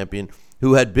world champion,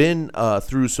 who had been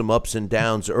through some ups and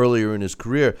downs earlier in his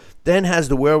career, then has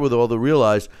the wherewithal to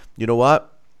realize, you know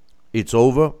what, it's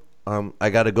over. I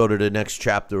got to go to the next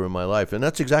chapter in my life. And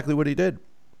that's exactly what he did.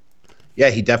 Yeah,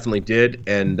 he definitely did.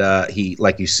 And he,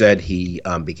 like you said, he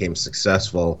became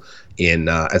successful in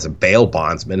as a bail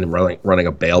bondsman and running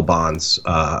a bail bonds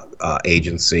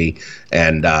agency.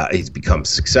 And he's become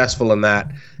successful in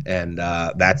that. And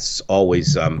that's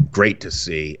always great to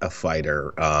see a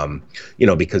fighter,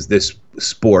 because this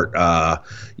sport,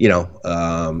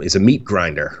 is a meat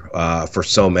grinder for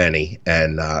so many,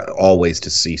 and always to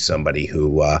see somebody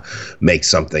who makes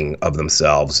something of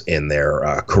themselves in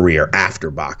their career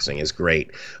after boxing is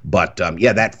great. But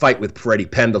that fight with Freddie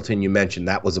Pendleton you mentioned,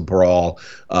 that was a brawl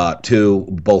too.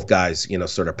 Both guys,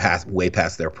 sort of way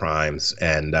past their primes,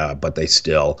 and but they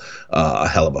still a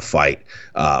hell of a fight.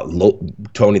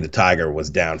 Tony the Tiger was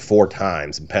down 4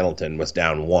 times, and Pendleton was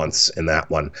down once in that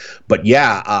one. But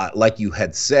like you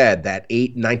had said, that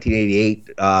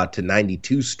 1988 to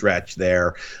 92 stretch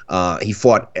there, he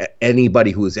fought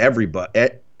anybody who was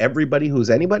everybody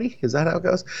who's anybody. Is that how it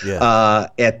goes? Yeah.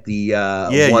 At the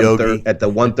at the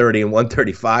 130 and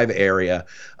 135 area.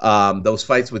 Those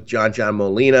fights with John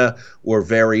Molina were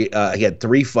very. He had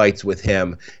 3 fights with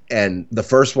him, and the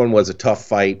first one was a tough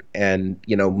fight. And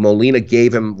Molina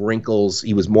gave him wrinkles.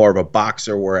 He was more of a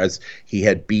boxer, whereas he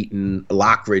had beaten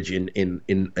Lockridge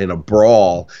in a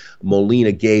brawl.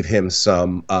 Molina gave him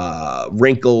some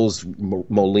wrinkles.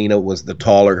 Molina was the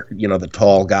taller, the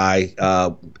tall guy.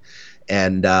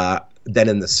 And then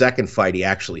in the second fight, he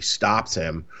actually stops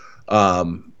him.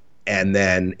 And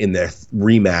then in their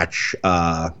rematch,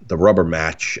 the rubber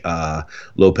match,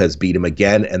 Lopez beat him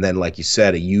again. And then, like you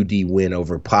said, a UD win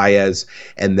over Paez.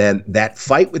 And then that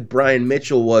fight with Brian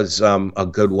Mitchell was a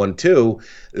good one, too.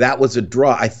 That was a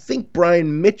draw. I think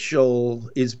Brian Mitchell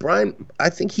I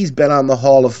think he's been on the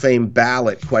Hall of Fame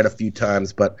ballot quite a few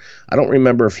times, but I don't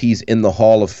remember if he's in the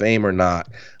Hall of Fame or not,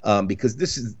 because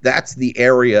that's the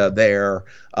area there.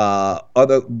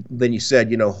 Other than you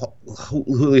said,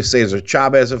 Julio Cesar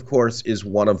Chavez, of course, is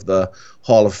one of the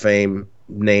Hall of Fame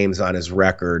names on his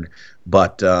record.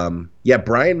 But,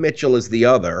 Brian Mitchell is the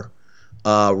other.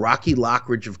 Rocky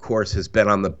Lockridge, of course, has been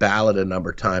on the ballot a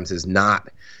number of times, is not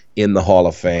in the Hall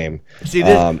of Fame. See,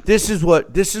 this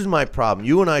is my problem.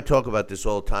 You and I talk about this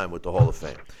all the time with the Hall of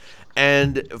Fame.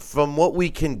 And from what we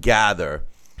can gather,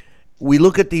 we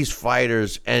look at these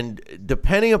fighters, and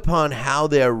depending upon how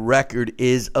their record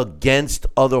is against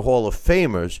other Hall of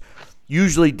Famers,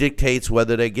 usually dictates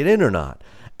whether they get in or not.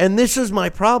 And this is my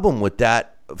problem with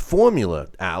that formula,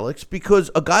 Alex, because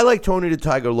a guy like Tony the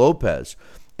Tiger Lopez,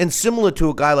 and similar to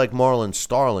a guy like Marlon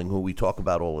Starling, who we talk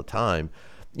about all the time,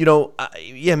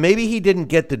 maybe he didn't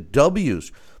get the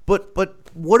W's, but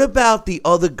what about the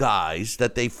other guys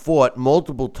that they fought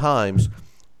multiple times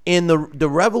and the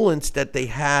relevance that they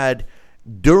had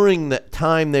during the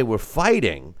time they were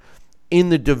fighting in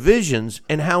the divisions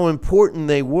and how important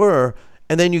they were,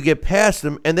 and then you get past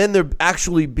them, and then they're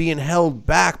actually being held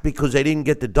back because they didn't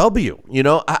get the W.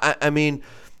 I mean,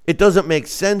 it doesn't make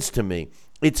sense to me.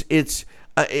 It's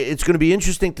going to be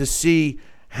interesting to see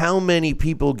how many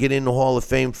people get in the Hall of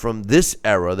Fame from this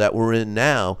era that we're in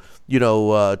now,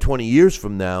 20 years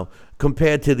from now,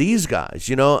 compared to these guys.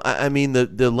 I mean,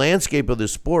 the landscape of the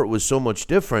sport was so much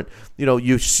different.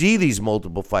 You see these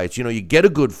multiple fights. You get a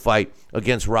good fight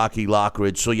against Rocky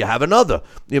Lockridge, so you have another.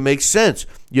 It makes sense.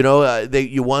 You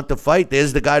want to fight.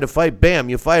 There's the guy to fight. Bam,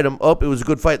 you fight him. Oh, it was a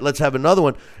good fight. Let's have another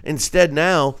one. Instead,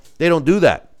 now they don't do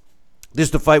that. This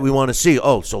is the fight we want to see.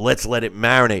 Oh, so let's let it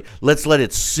marinate. Let's let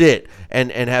it sit and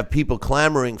have people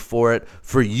clamoring for it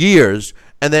for years,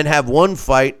 and then have one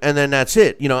fight, and then that's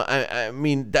it. I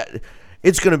mean, that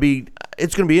it's going to be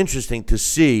interesting to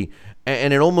see,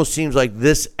 and it almost seems like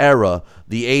this era,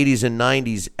 the 80s and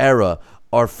 90s era,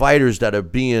 are fighters that are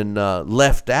being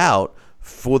left out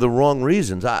for the wrong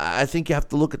reasons. I think you have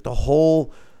to look at the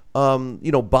whole,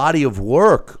 body of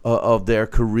work of their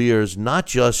careers, not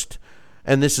just.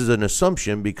 And this is an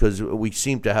assumption because we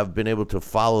seem to have been able to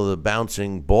follow the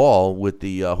bouncing ball with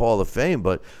the Hall of Fame.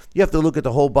 But you have to look at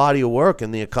the whole body of work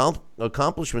and the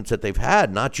accomplishments that they've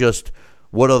had, not just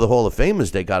what other Hall of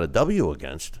Famers they got a W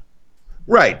against.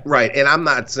 Right. And I'm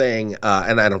not saying,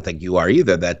 and I don't think you are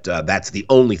either, that that's the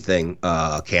only thing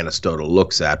Canastota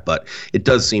looks at, but it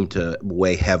does seem to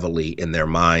weigh heavily in their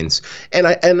minds. And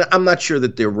I'm not sure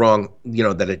that they're wrong,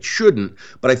 that it shouldn't,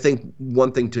 but I think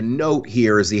one thing to note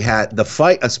here is he had the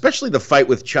fight, especially the fight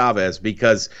with Chavez,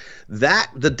 because the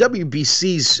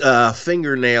WBC's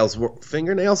fingernails,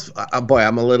 boy,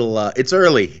 I'm a little, it's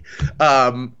early.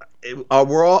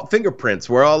 We're all fingerprints.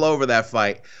 We're all over that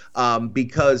fight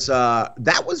because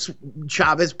that was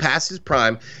Chavez past his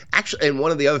prime. Actually, and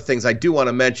one of the other things I do want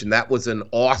to mention, that was an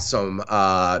awesome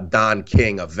Don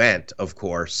King event, of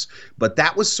course. But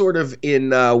that was sort of in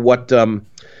what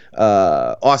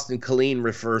Austin Colleen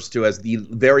refers to as the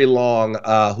very long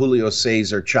Julio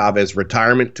Cesar Chavez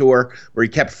retirement tour, where he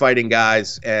kept fighting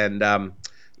guys and,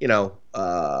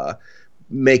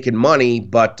 making money,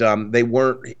 but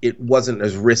it wasn't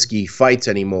as risky fights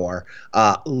anymore.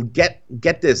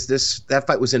 Get this that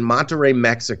fight was in Monterrey,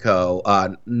 Mexico,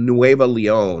 Nueva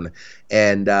Leon,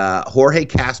 and Jorge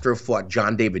Castro fought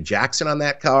John David Jackson on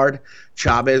that card.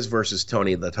 Chavez versus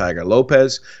Tony the Tiger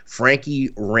Lopez, Frankie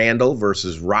Randall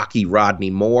versus Rocky Rodney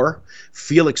Moore,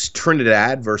 Felix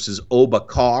Trinidad versus Oba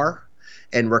Carr,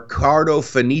 and Ricardo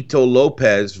Finito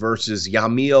Lopez versus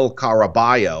Yamil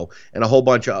Caraballo, and a whole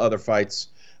bunch of other fights.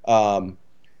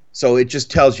 So it just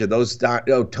tells you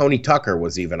Tony Tucker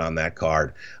was even on that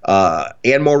card,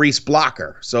 and Maurice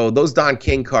Blocker. So those Don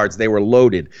King cards, they were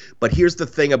loaded. But here's the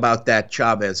thing about that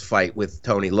Chavez fight with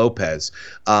Tony Lopez.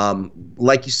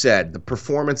 Like you said, the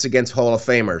performance against Hall of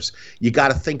Famers. You got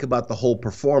to think about the whole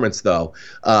performance, though.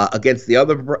 Against the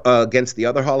other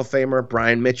Hall of Famer,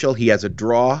 Brian Mitchell, he has a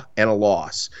draw and a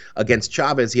loss. Against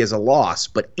Chavez, he has a loss.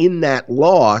 But in that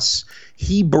loss,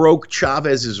 he broke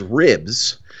Chavez's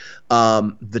ribs.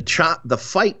 The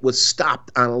fight was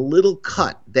stopped on a little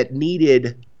cut that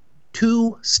needed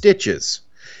 2 stitches,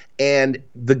 and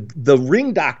the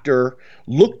ring doctor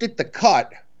looked at the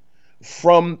cut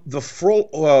from the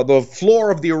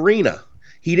floor of the arena.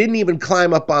 He didn't even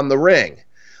climb up on the ring.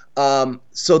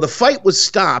 So the fight was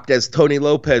stopped, as Tony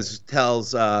Lopez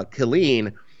tells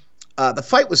Killeen. The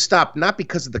fight was stopped not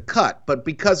because of the cut, but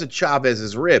because of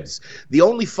Chavez's ribs. The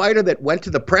only fighter that went to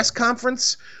the press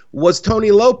conference was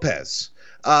Tony Lopez.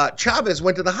 Chavez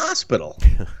went to the hospital.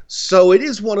 So it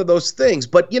is one of those things.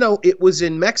 But, it was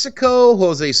in Mexico.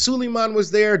 Jose Suleiman was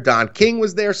there. Don King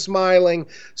was there smiling.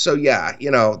 So, yeah,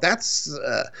 that's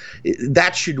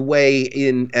that should weigh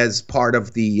in as part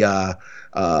of the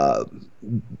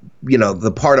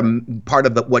the part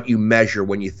of what you measure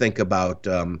when you think about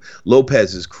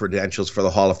Lopez's credentials for the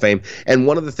Hall of Fame. And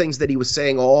one of the things that he was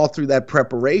saying all through that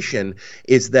preparation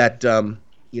is that,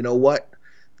 you know what,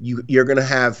 you're going to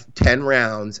have 10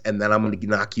 rounds, and then I'm going to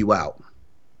knock you out.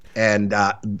 And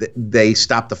they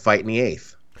stopped the fight in the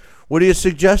 8th. What are you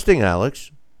suggesting,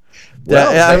 Alex?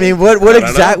 Well,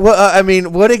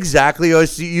 what exactly are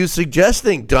you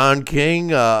suggesting? Don King,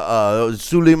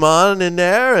 Suleiman in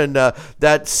there, and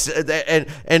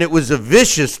and it was a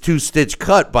vicious 2-stitch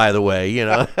cut, by the way.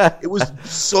 It was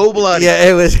so bloody.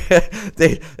 Yeah, it was.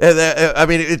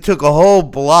 It took a whole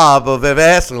blob of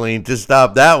Vaseline to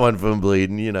stop that one from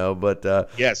bleeding. But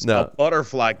yes, no. A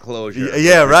butterfly closure.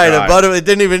 Yeah, right. It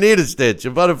didn't even need a stitch.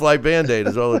 A butterfly Band-Aid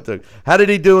is all it took. How did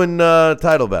he do in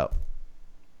title bout?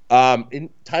 In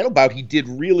title bout, he did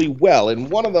really well. And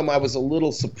one of them I was a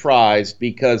little surprised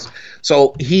because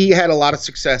he had a lot of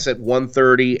success at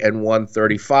 130 and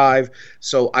 135.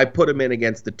 So I put him in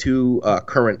against the 2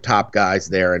 current top guys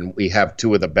there. And we have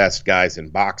 2 of the best guys in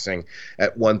boxing.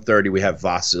 At 130, we have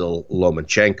Vasyl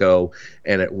Lomachenko.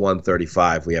 And at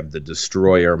 135, we have the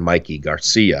destroyer, Mikey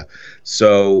Garcia.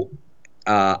 So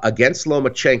against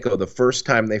Lomachenko, the first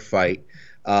time they fight,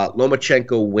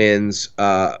 Lomachenko wins.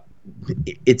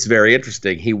 It's very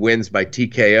interesting. He wins by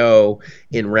TKO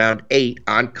in round 8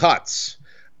 on cuts.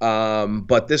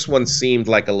 But this one seemed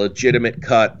like a legitimate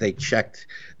cut. They checked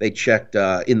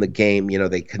in the game.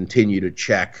 They continue to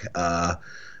check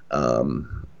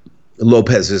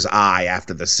Lopez's eye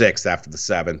after the 6th, after the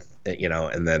 7th,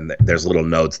 and then there's little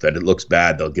notes that it looks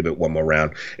bad. They'll give it one more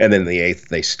round. And then the 8th,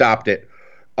 they stopped it.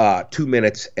 2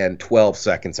 minutes and 12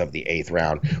 seconds of the 8th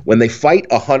round. When they fight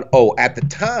at the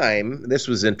time, this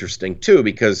was interesting too,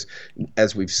 because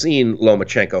as we've seen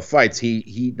Lomachenko fights,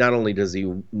 he not only does he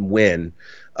win,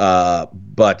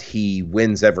 but he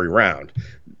wins every round.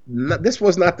 This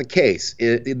was not the case.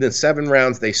 In the 7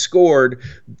 rounds they scored,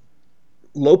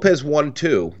 Lopez won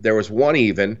 2. There was 1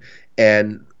 even,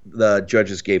 and the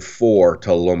judges gave 4 to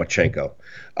Lomachenko.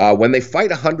 When they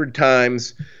fight 100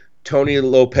 times, Tony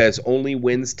Lopez only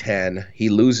wins 10. He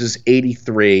loses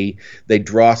 83. They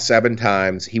draw 7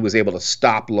 times. He was able to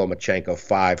stop Lomachenko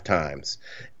 5 times.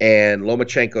 And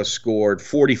Lomachenko scored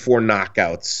 44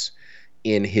 knockouts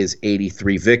in his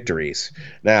 83 victories.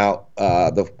 Now,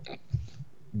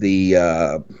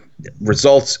 the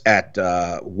results at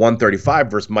 135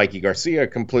 versus Mikey Garcia are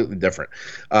completely different.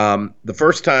 The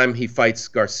first time he fights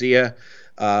Garcia,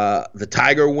 the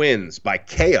Tiger wins by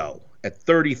KO at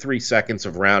 33 seconds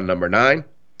of round number 9.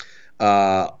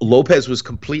 Lopez was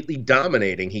completely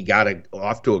dominating. He got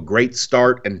off to a great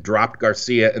start and dropped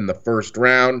Garcia in the first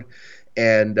round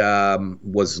and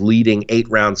was leading 8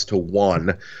 rounds to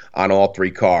 1 on all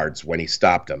 3 cards when he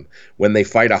stopped him. When they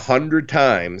fight 100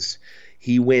 times,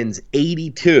 he wins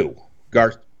 82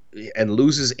 and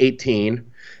loses 18,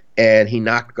 and he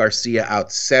knocked Garcia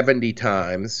out 70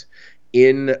 times.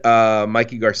 In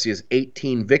Mikey Garcia's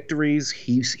 18 victories,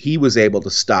 he was able to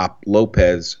stop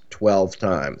Lopez 12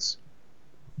 times.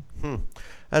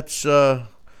 That's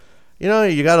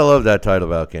you got to love that title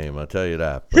bout game. I'll tell you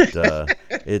that. But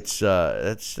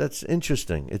that's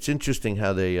interesting. It's interesting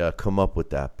how they come up with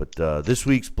that. But this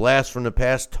week's Blast from the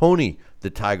Past, Tony the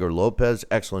Tiger Lopez.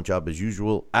 Excellent job as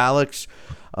usual, Alex.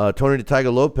 Tony the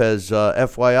Tiger Lopez,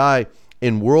 FYI.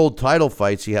 In world title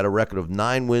fights, he had a record of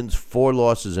 9 wins, 4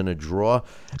 losses, and a draw.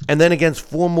 And then against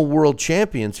former world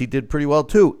champions, he did pretty well,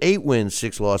 too. 8 wins,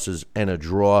 6 losses, and a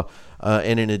draw.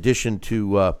 And in addition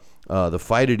to the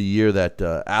Fight of the Year that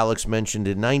Alex mentioned,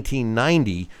 in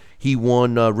 1990, he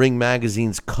won Ring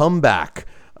Magazine's Comeback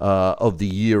of the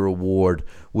Year award,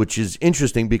 which is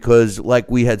interesting because, like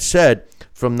we had said,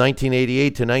 from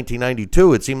 1988 to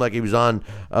 1992, it seemed like he was on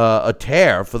a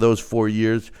tear for those 4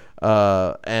 years. He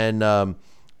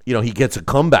gets a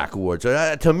comeback award.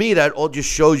 So to me, that all just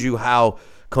shows you how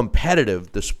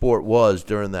competitive the sport was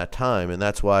during that time, and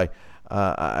that's why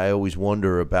I always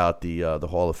wonder about the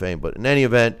Hall of Fame. But in any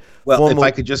event, if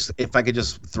I could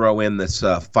just throw in this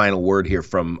final word here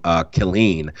from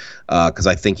Killeen, because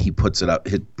I think he puts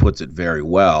it very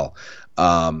well.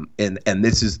 And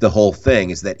this is the whole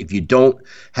thing, is that if you don't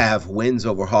have wins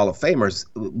over Hall of Famers,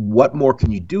 what more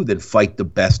can you do than fight the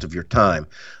best of your time?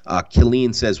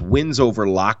 Killeen says wins over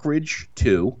Lockridge,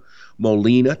 2,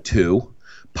 Molina, 2,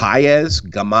 Paez,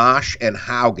 Gamache, and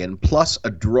Haugen, plus a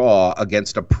draw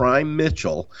against a prime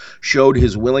Mitchell, showed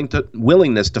his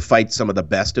willingness to fight some of the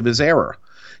best of his era.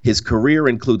 His career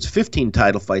includes 15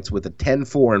 title fights with a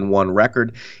 10-4-1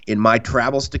 record. In my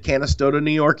travels to Canastota,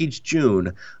 New York each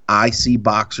June, I see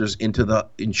boxers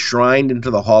enshrined into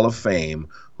the Hall of Fame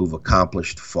who've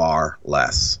accomplished far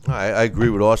less. I agree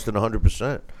with Austin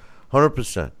 100%.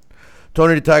 100%.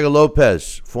 Tony the Tiger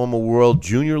Lopez, former world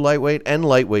junior lightweight and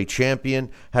lightweight champion,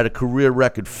 had a career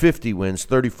record 50 wins,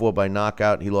 34 by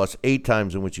knockout. He lost 8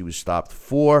 times in which he was stopped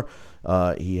 4.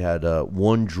 He had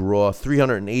 1 draw,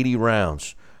 380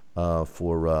 rounds.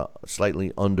 For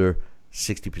slightly under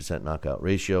 60% knockout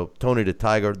ratio. Tony the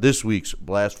Tiger, this week's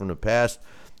Blast from the Past.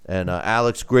 And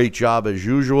Alex, great job as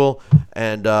usual.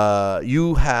 And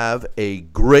you have a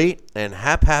great and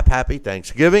happy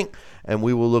Thanksgiving. And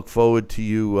we will look forward to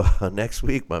you next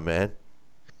week, my man.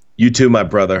 You too, my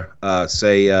brother.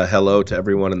 Say hello to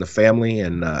everyone in the family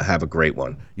and have a great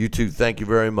one. You too. Thank you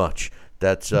very much.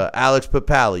 That's Alex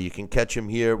Papali. You can catch him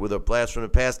here with a Blast from the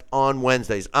Past on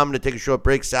Wednesdays. I'm going to take a short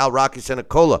break. Sal, Rocky,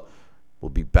 Senecola will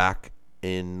be back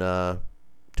in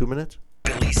 2 minutes.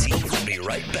 Billy C will be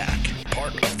right back.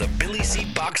 Part of the Billy C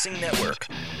Boxing Network.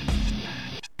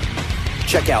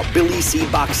 Check out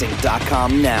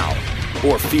BillyCBoxing.com now,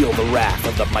 or feel the wrath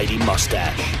of the mighty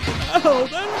mustache. Oh,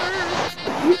 that hurts.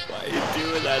 Why are you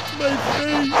doing that to my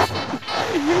face?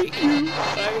 I hate you.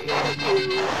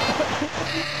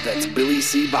 That's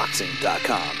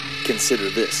BillyCBoxing.com. Consider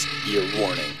this your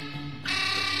warning.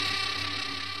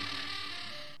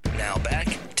 Now back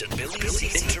to Billy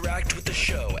Interact with the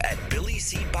show at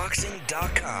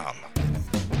BillyCBoxing.com.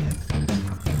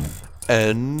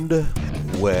 And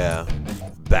we're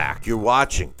back. You're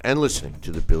watching and listening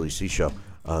to the Billy C. Show.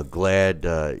 Glad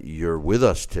you're with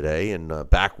us today. And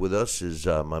back with us is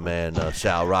my man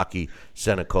Sal Rocky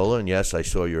Senecola. And yes, I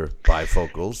saw your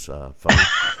bifocals. Funny.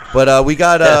 But we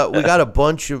got a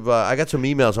bunch of I got some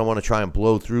emails I want to try and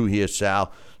blow through here,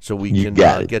 Sal, so we can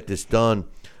get this done.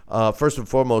 First and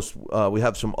foremost, we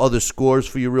have some other scores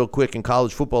for you real quick. In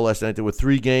college football last night, there were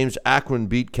 3 games. Akron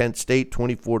beat Kent State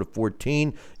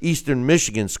 24-14. Eastern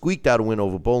Michigan squeaked out a win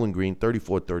over Bowling Green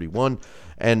 34-31.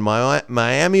 And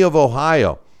Miami of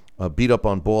Ohio beat up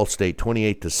on Ball State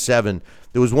 28-7.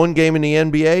 There was one game in the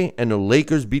NBA, and the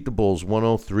Lakers beat the Bulls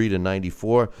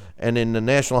 103-94. And in the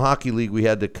National Hockey League, we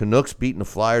had the Canucks beating the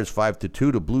Flyers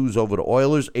 5-2, the Blues over the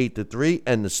Oilers 8-3,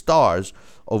 and the Stars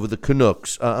over the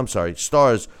Canucks.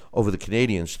 Stars over the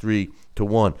Canadians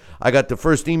 3-1. I got the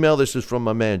first email. This is from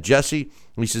my man Jesse.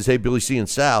 He says, "Hey, Billy C and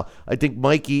Sal, I think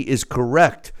Mikey is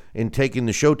correct in taking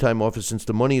the Showtime offer since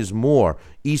the money is more.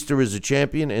 Easter is a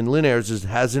champion, and Linares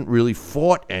hasn't really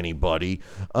fought anybody.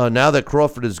 Now that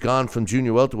Crawford is gone from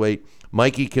junior welterweight,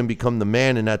 Mikey can become the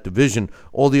man in that division.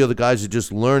 All the other guys are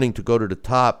just learning to go to the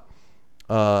top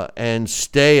and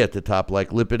stay at the top,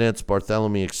 like Lipinets,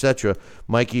 Bartholomew, etc.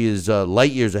 Mikey is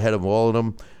light years ahead of all of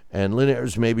them. And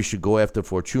Linares maybe should go after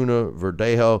Fortuna,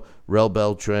 Verdejo, Rel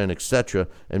Beltran, etc.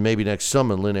 And maybe next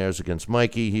summer, Linares against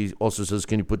Mikey." He also says,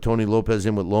 "Can you put Tony Lopez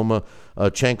in with Loma,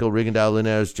 Chenko, Rigondeaux,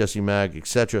 Linares, Jesse Mag,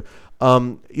 etc.?"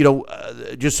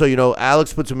 Just so you know,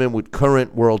 Alex puts him in with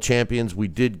current world champions. We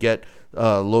did get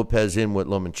Lopez in with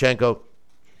Lomachenko.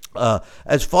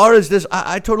 As far as this,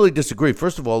 I totally disagree.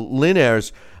 First of all,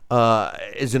 Linares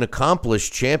is an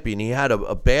accomplished champion. He had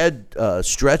a bad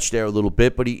stretch there a little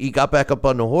bit, but he got back up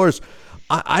on the horse.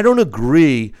 I don't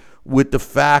agree with the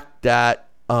fact that,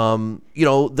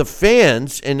 the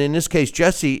fans, and in this case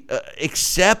Jesse,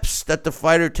 accepts that the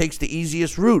fighter takes the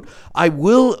easiest route. I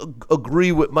will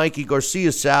agree with Mikey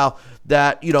Garcia, Sal,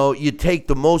 that, you take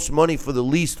the most money for the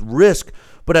least risk,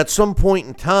 but at some point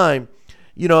in time,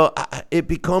 it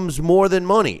becomes more than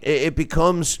money. It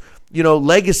becomes,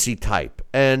 legacy type.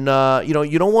 And,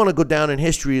 you don't want to go down in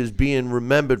history as being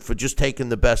remembered for just taking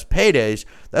the best paydays.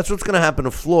 That's what's going to happen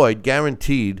to Floyd,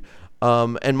 guaranteed.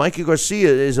 And Mikey Garcia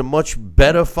is a much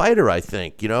better fighter, I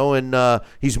think, and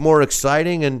he's more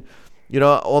exciting. And,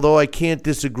 although I can't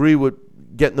disagree with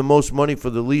getting the most money for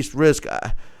the least risk,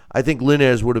 I think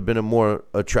Linares would have been a more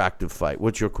attractive fight.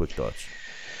 What's your quick thoughts?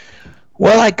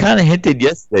 Well, I kind of hinted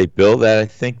yesterday, Bill, that I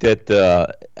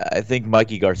think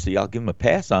Mikey Garcia, I'll give him a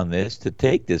pass on this to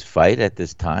take this fight at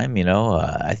this time.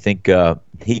 I think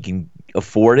he can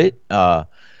afford it,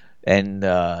 and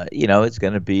it's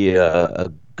going to be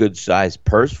a good-sized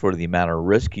purse for the amount of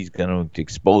risk he's going to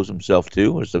expose himself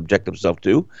to or subject himself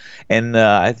to. And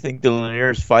I think the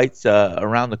Linares fight's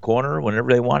around the corner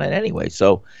whenever they want it anyway.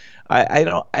 So I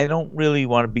don't really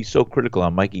want to be so critical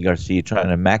on Mikey Garcia trying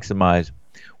to maximize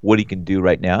what he can do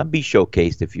right now and be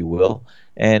showcased, if you will.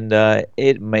 And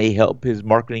it may help his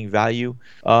marketing value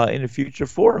in the future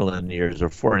for Linares or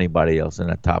for anybody else in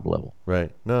that top level. Right.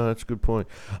 No, that's a good point.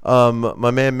 My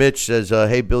man Mitch says,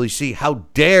 "Hey, Billy C, how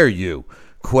dare you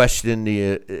question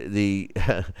the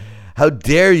how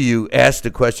dare you ask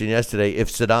the question yesterday if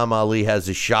Saddam Ali has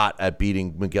a shot at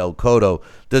beating Miguel Cotto?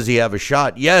 Does he have a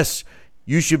shot? Yes,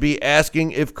 you should be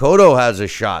asking if Cotto has a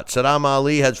shot. Saddam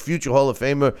Ali has future Hall of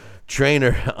Famer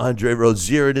trainer Andre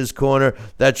Rozier in his corner.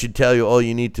 That should tell you all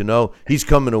you need to know. He's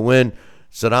coming to win.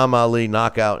 Saddam Ali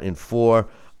knockout in 4.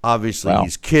 Obviously, wow.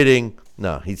 He's kidding.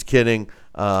 No, he's kidding.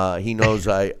 He knows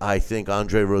I think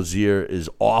Andre Rozier is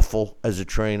awful as a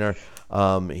trainer.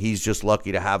 He's just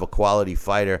lucky to have a quality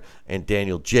fighter and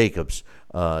Daniel Jacobs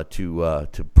to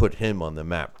put him on the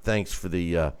map. Thanks for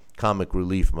the comic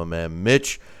relief, my man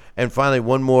Mitch. And finally,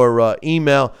 one more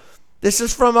email. This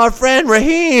is from our friend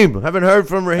Raheem. Haven't heard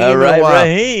from Raheem in a while.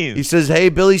 Raheem. He says, "Hey,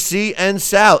 Billy C and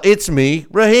Sal, it's me,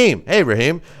 Raheem." Hey,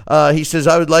 Raheem. He says,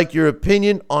 "I would like your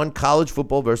opinion on college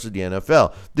football versus the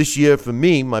NFL. This year, for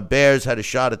me, my Bears had a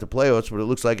shot at the playoffs, but it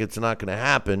looks like it's not going to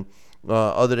happen.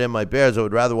 Other than my Bears, I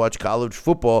would rather watch college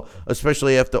football,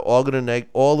 especially after all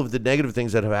of the negative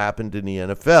things that have happened in the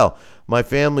NFL. My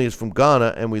family is from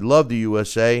Ghana, and we love the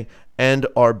USA and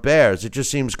our Bears. It just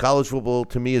seems college football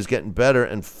to me is getting better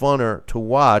and funner to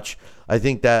watch. I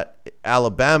think that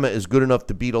Alabama is good enough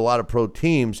to beat a lot of pro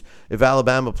teams. If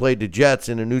Alabama played the Jets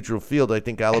in a neutral field, I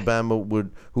think Alabama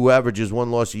who averages 1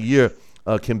 loss a year,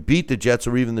 can beat the Jets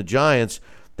or even the Giants.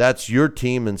 That's your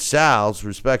team and Sal's,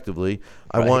 respectively.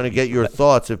 I want to get your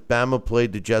thoughts. If Bama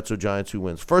played the Jets or Giants, who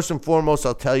wins?" First and foremost,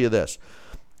 I'll tell you this.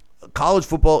 college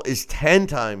football is 10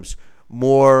 times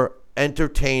more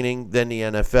entertaining than the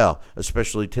NFL,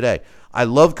 especially today. I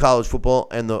love college football,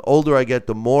 and the older I get,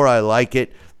 the more I like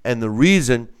it. And the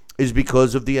reason is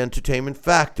because of the entertainment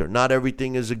factor. Not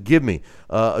everything is a gimme.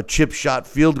 A chip shot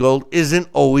field goal isn't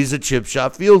always a chip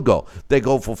shot field goal. They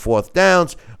go for fourth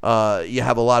downs. You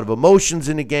have a lot of emotions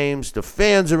in the games. The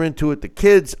fans are into it. The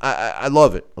kids, I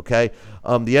love it, okay?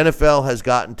 The NFL has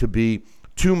gotten to be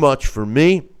too much for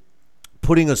me.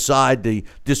 Putting aside the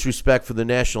disrespect for the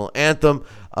national anthem,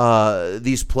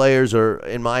 these players are,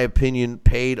 in my opinion,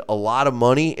 paid a lot of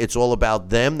money. It's all about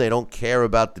them. They don't care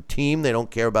about the team. They don't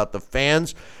care about the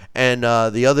fans. And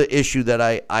the other issue that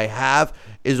I have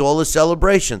is all the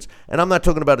celebrations. And I'm not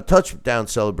talking about a touchdown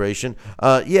celebration.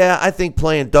 Yeah, I think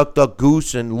playing Duck, Duck,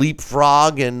 Goose and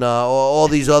Leapfrog and all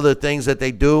these other things that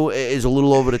they do is a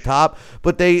little over the top.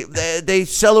 But they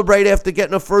celebrate after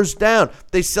getting a first down.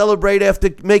 They celebrate after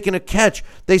making a catch.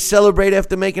 They celebrate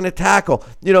after making a tackle.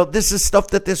 You know, this is stuff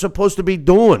that they're supposed to be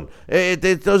doing.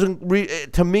 It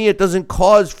doesn't, to me, it doesn't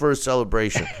cause for a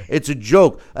celebration. It's a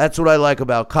joke. That's what I like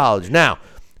about college. Now,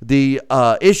 the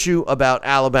issue about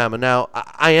Alabama. Now,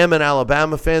 I am an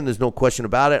Alabama fan. There's no question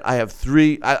about it. I have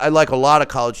three. I like a lot of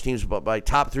college teams, but my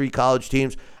top three college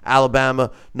teams, Alabama,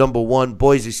 number 1,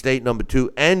 Boise State, number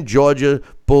 2, and Georgia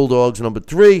Bulldogs, number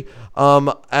 3.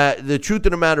 The truth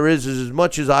of the matter is as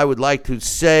much as I would like to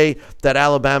say that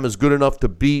Alabama is good enough to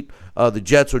beat the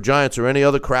Jets or Giants or any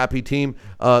other crappy team,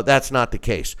 that's not the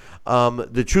case.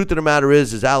 The truth of the matter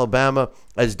is Alabama,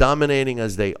 as dominating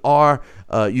as they are,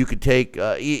 you could take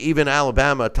even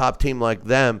Alabama, a top team like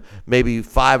them, maybe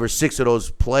 5 or 6 of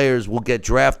those players will get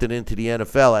drafted into the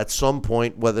NFL at some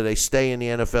point. Whether they stay in the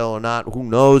NFL or not, who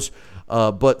knows?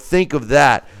 But think of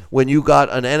that. When you got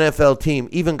an NFL team,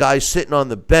 even guys sitting on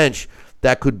the bench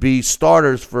that could be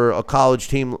starters for a college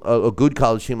team, a good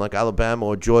college team like Alabama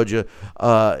or Georgia.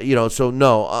 So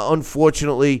no,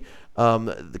 unfortunately,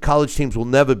 the college teams will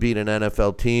never beat an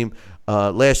NFL team.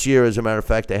 Last year, as a matter of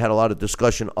fact, they had a lot of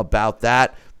discussion about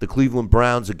that. The Cleveland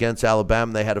Browns against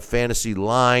Alabama, they had a fantasy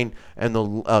line, and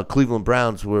the Cleveland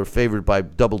Browns were favored by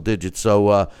double digits.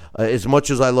 So as much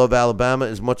as I love Alabama,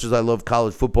 as much as I love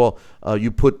college football,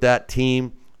 you put that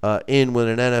team in with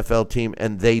an NFL team,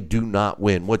 and they do not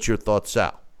win. What's your thoughts,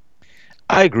 Sal?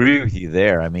 I agree with you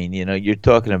there. I mean, you're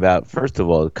talking about, first of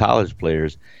all, the college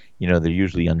players, they're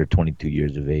usually under 22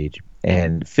 years of age.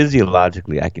 And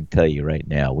physiologically, I can tell you right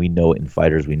now, we know it in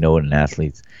fighters, we know it in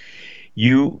athletes.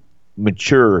 You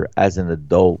mature as an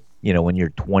adult, when you're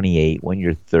 28, when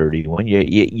you're 30, when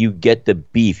you get the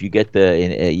beef, you get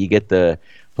the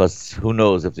plus who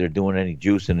knows if they're doing any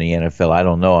juice in the NFL. I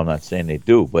don't know. I'm not saying they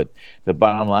do, but the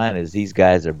bottom line is these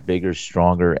guys are bigger,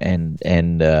 stronger, and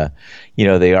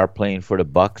they are playing for the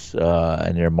bucks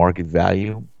and their market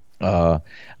value.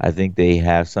 I think they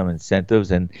have some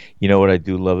incentives, and what I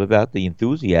do love about the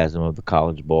enthusiasm of the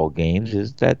college ball games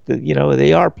is that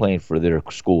they are playing for their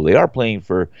school. They are playing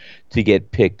to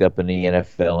get picked up in the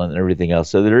NFL and everything else.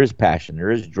 So there is passion,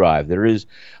 there is drive, there is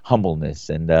humbleness,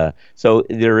 and so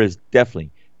there is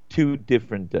definitely two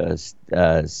different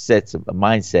sets of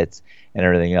mindsets and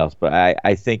everything else. But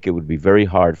I think it would be very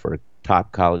hard for a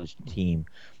top college team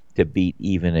to beat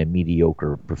even a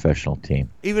mediocre professional team.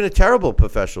 Even a terrible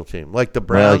professional team like the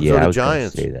Browns or the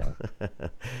Giants. Say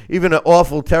that. Even an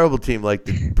awful, terrible team like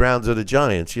the Browns or the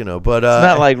Giants, But it's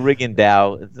not like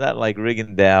Rigondeaux. It's not like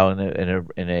Rigondeaux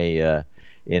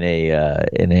in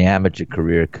an amateur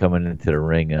career coming into the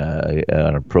ring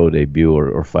on a pro debut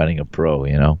or fighting a pro.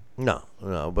 No.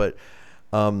 But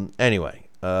anyway.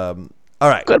 All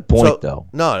right. Good point, though.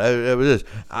 No, it was.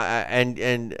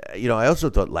 I also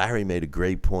thought Larry made a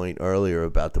great point earlier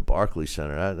about the Barclays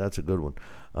Center. That's a good one.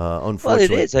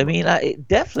 Unfortunately, well, it is. I mean,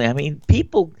 definitely. I mean,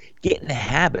 people get in the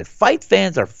habit. Fight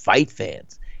fans are fight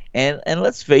fans. And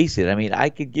let's face it. I mean, I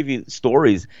could give you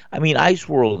stories. I mean, Ice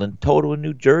World in Totowa,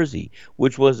 New Jersey,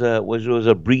 which was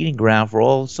a breeding ground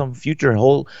for some future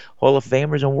Hall of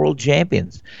Famers and world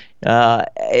champions.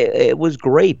 It was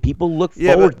great. People looked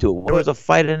forward to it. When there was a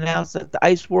fight announced at the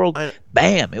Ice World,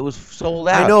 bam, it was sold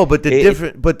out. I know, but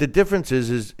the difference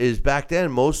is back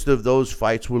then most of those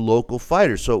fights were local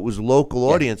fighters, so it was local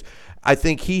audience. I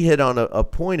think he hit on a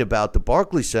point about the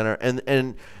Barclays Center,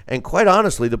 and quite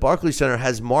honestly, the Barclays Center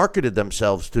has marketed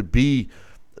themselves to be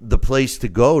the place to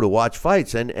go to watch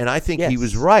fights, and I think he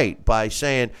was right by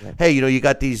saying, hey, you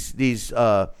got these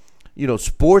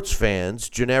sports fans,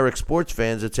 generic sports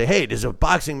fans that say, hey, there's a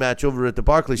boxing match over at the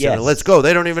Barclays Center. Let's go.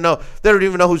 They don't even know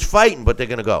who's fighting, but they're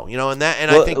going to go. I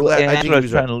think that's what I was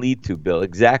trying to lead to, Bill.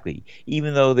 Exactly.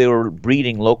 Even though they were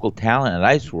breeding local talent at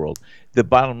Ice World, the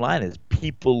bottom line is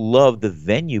people loved the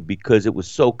venue because it was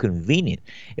so convenient.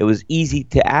 It was easy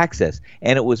to access,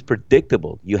 and it was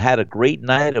predictable. You had a great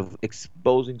night of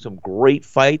exposing some great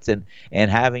fights and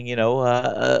having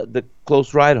the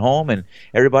close ride home, and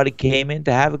everybody came in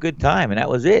to have a good time, and that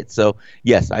was it. So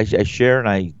yes, I share, and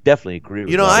I definitely agree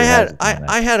with I that.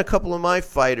 had a couple of my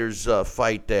fighters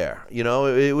fight there.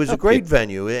 It was a great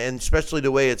venue, and especially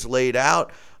the way it's laid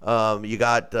out. You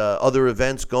got other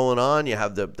events going on. You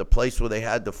have the place where they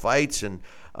had the fights, and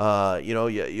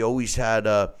you always had.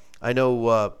 I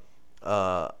know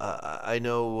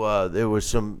there was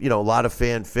some a lot of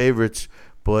fan favorites,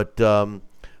 but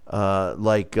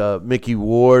like Mickey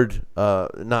Ward,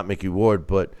 not Mickey Ward,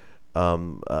 but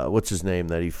what's his name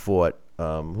that he fought?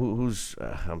 Who's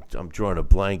I'm drawing a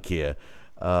blank here.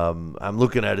 I'm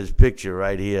looking at his picture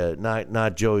right here.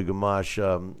 Not Joey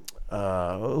Gamache.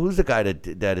 Who's the guy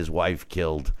that his wife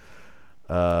killed?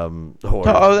 That's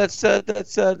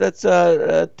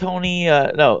Tony.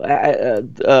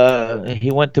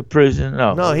 He went to prison.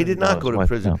 No, he did not go to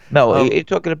prison. No, you're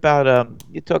talking about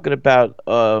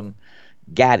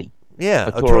Gatti. Yeah,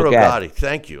 Arturo Gatti.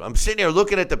 Thank you. I'm sitting here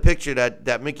looking at the picture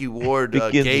that Mickey Ward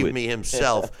gave me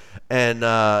himself, and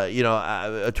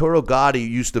Arturo Gatti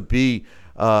used to be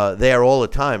there all the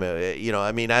time.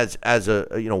 As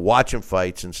watching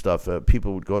fights and stuff,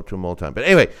 people would go up to him all the time. But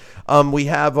anyway, we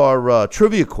have our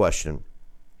trivia question,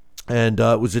 and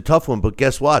it was a tough one. But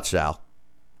guess what, Sal?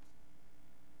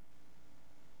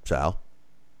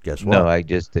 Guess what? No, I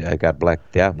got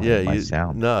blacked out. My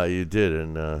sound. No, you did,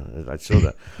 and I saw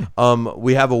that.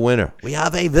 We have a winner. We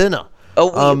have a winner.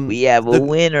 We have a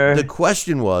winner. The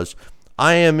question was,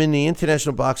 I am in the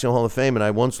International Boxing Hall of Fame, and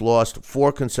I once lost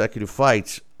 4 consecutive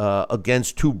fights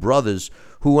against 2 brothers.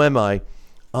 Who am I?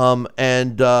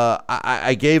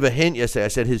 I gave a hint yesterday. I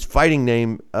said his fighting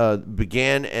name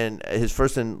began, and his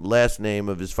first and last name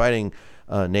of his fighting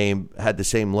name had the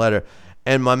same letter.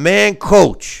 And my man,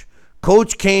 Coach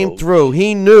came through.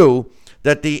 He knew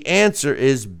that the answer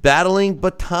is Battling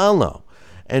Batalino.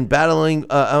 And battling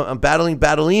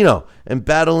Batalino. And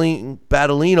battling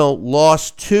Batalino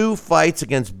lost 2 fights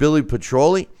against Billy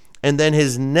Petroli, and then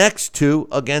his next 2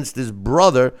 against his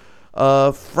brother,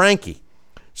 Frankie.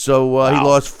 So he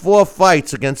lost 4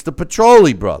 fights against the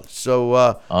Petroli brothers.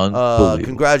 So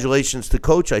congratulations to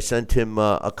Coach. I sent him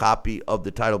a copy of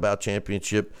the Title Bout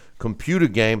Championship computer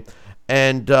game.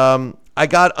 And I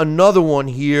got another one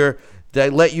here that I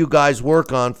let you guys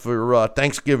work on for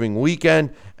Thanksgiving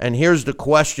weekend. And here's the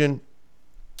question.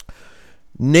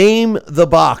 Name the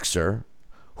boxer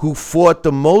who fought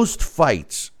the most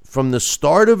fights from the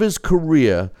start of his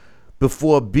career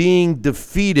before being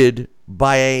defeated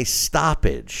by a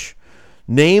stoppage.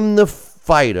 Name the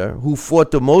fighter who fought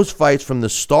the most fights from the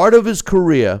start of his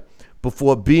career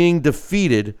before being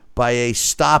defeated by a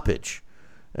stoppage.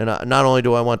 And not only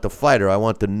do I want the fighter, I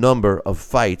want the number of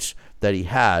fights that he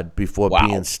had before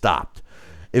being stopped.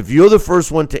 If you're the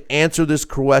first one to answer this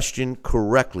question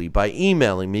correctly by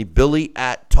emailing me,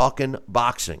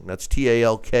 Billy@TalkinBoxing, that's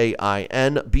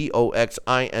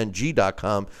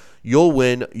TalkinBoxing.com, you'll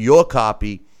win your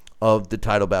copy of the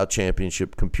Title Bout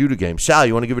Championship computer game. Sal,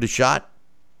 you want to give it a shot?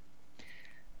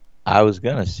 I was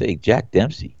going to say Jack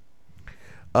Dempsey.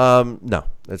 No,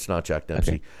 it's not Jack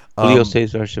Dempsey. Okay. Julio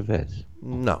Cesar Chavez.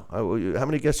 No. How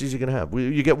many guesses are you going to have?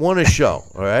 You get one a show,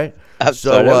 all right? Next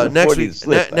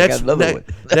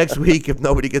week, if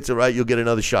nobody gets it right, you'll get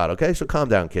another shot, okay? So calm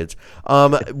down, kids.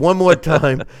 One more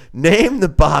time. Name the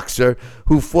boxer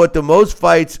who fought the most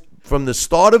fights from the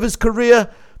start of his career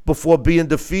before being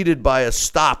defeated by a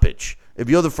stoppage. If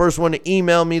you're the first one to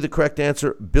email me the correct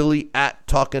answer,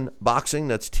 Billy@TalkinBoxing,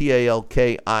 that's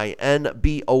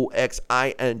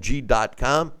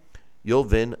TalkinBoxing.com, you'll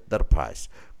win the prize.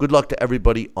 Good luck to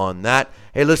everybody on that.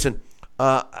 Hey, listen,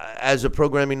 as a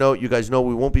programming note, you guys know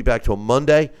we won't be back till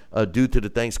Monday due to the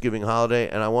Thanksgiving holiday,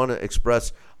 and I want to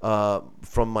express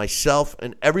from myself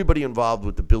and everybody involved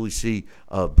with the Billy C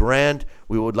brand,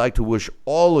 we would like to wish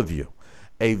all of you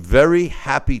a very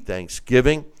happy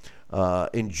Thanksgiving.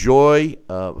 Enjoy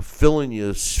filling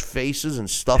your faces and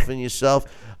stuffing yourself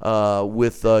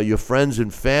with your friends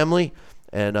and family,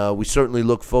 and we certainly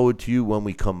look forward to you when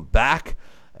we come back.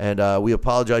 And we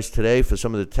apologize today for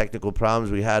some of the technical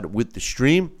problems we had with the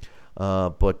stream.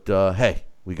 But, hey,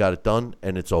 we got it done,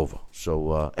 and it's over.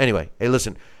 So, anyway, hey,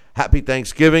 listen, happy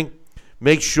Thanksgiving.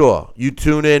 Make sure you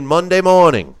tune in Monday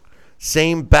morning.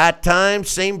 Same bat time,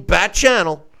 same bat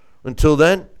channel. Until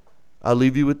then, I'll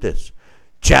leave you with this.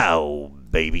 Ciao,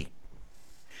 baby.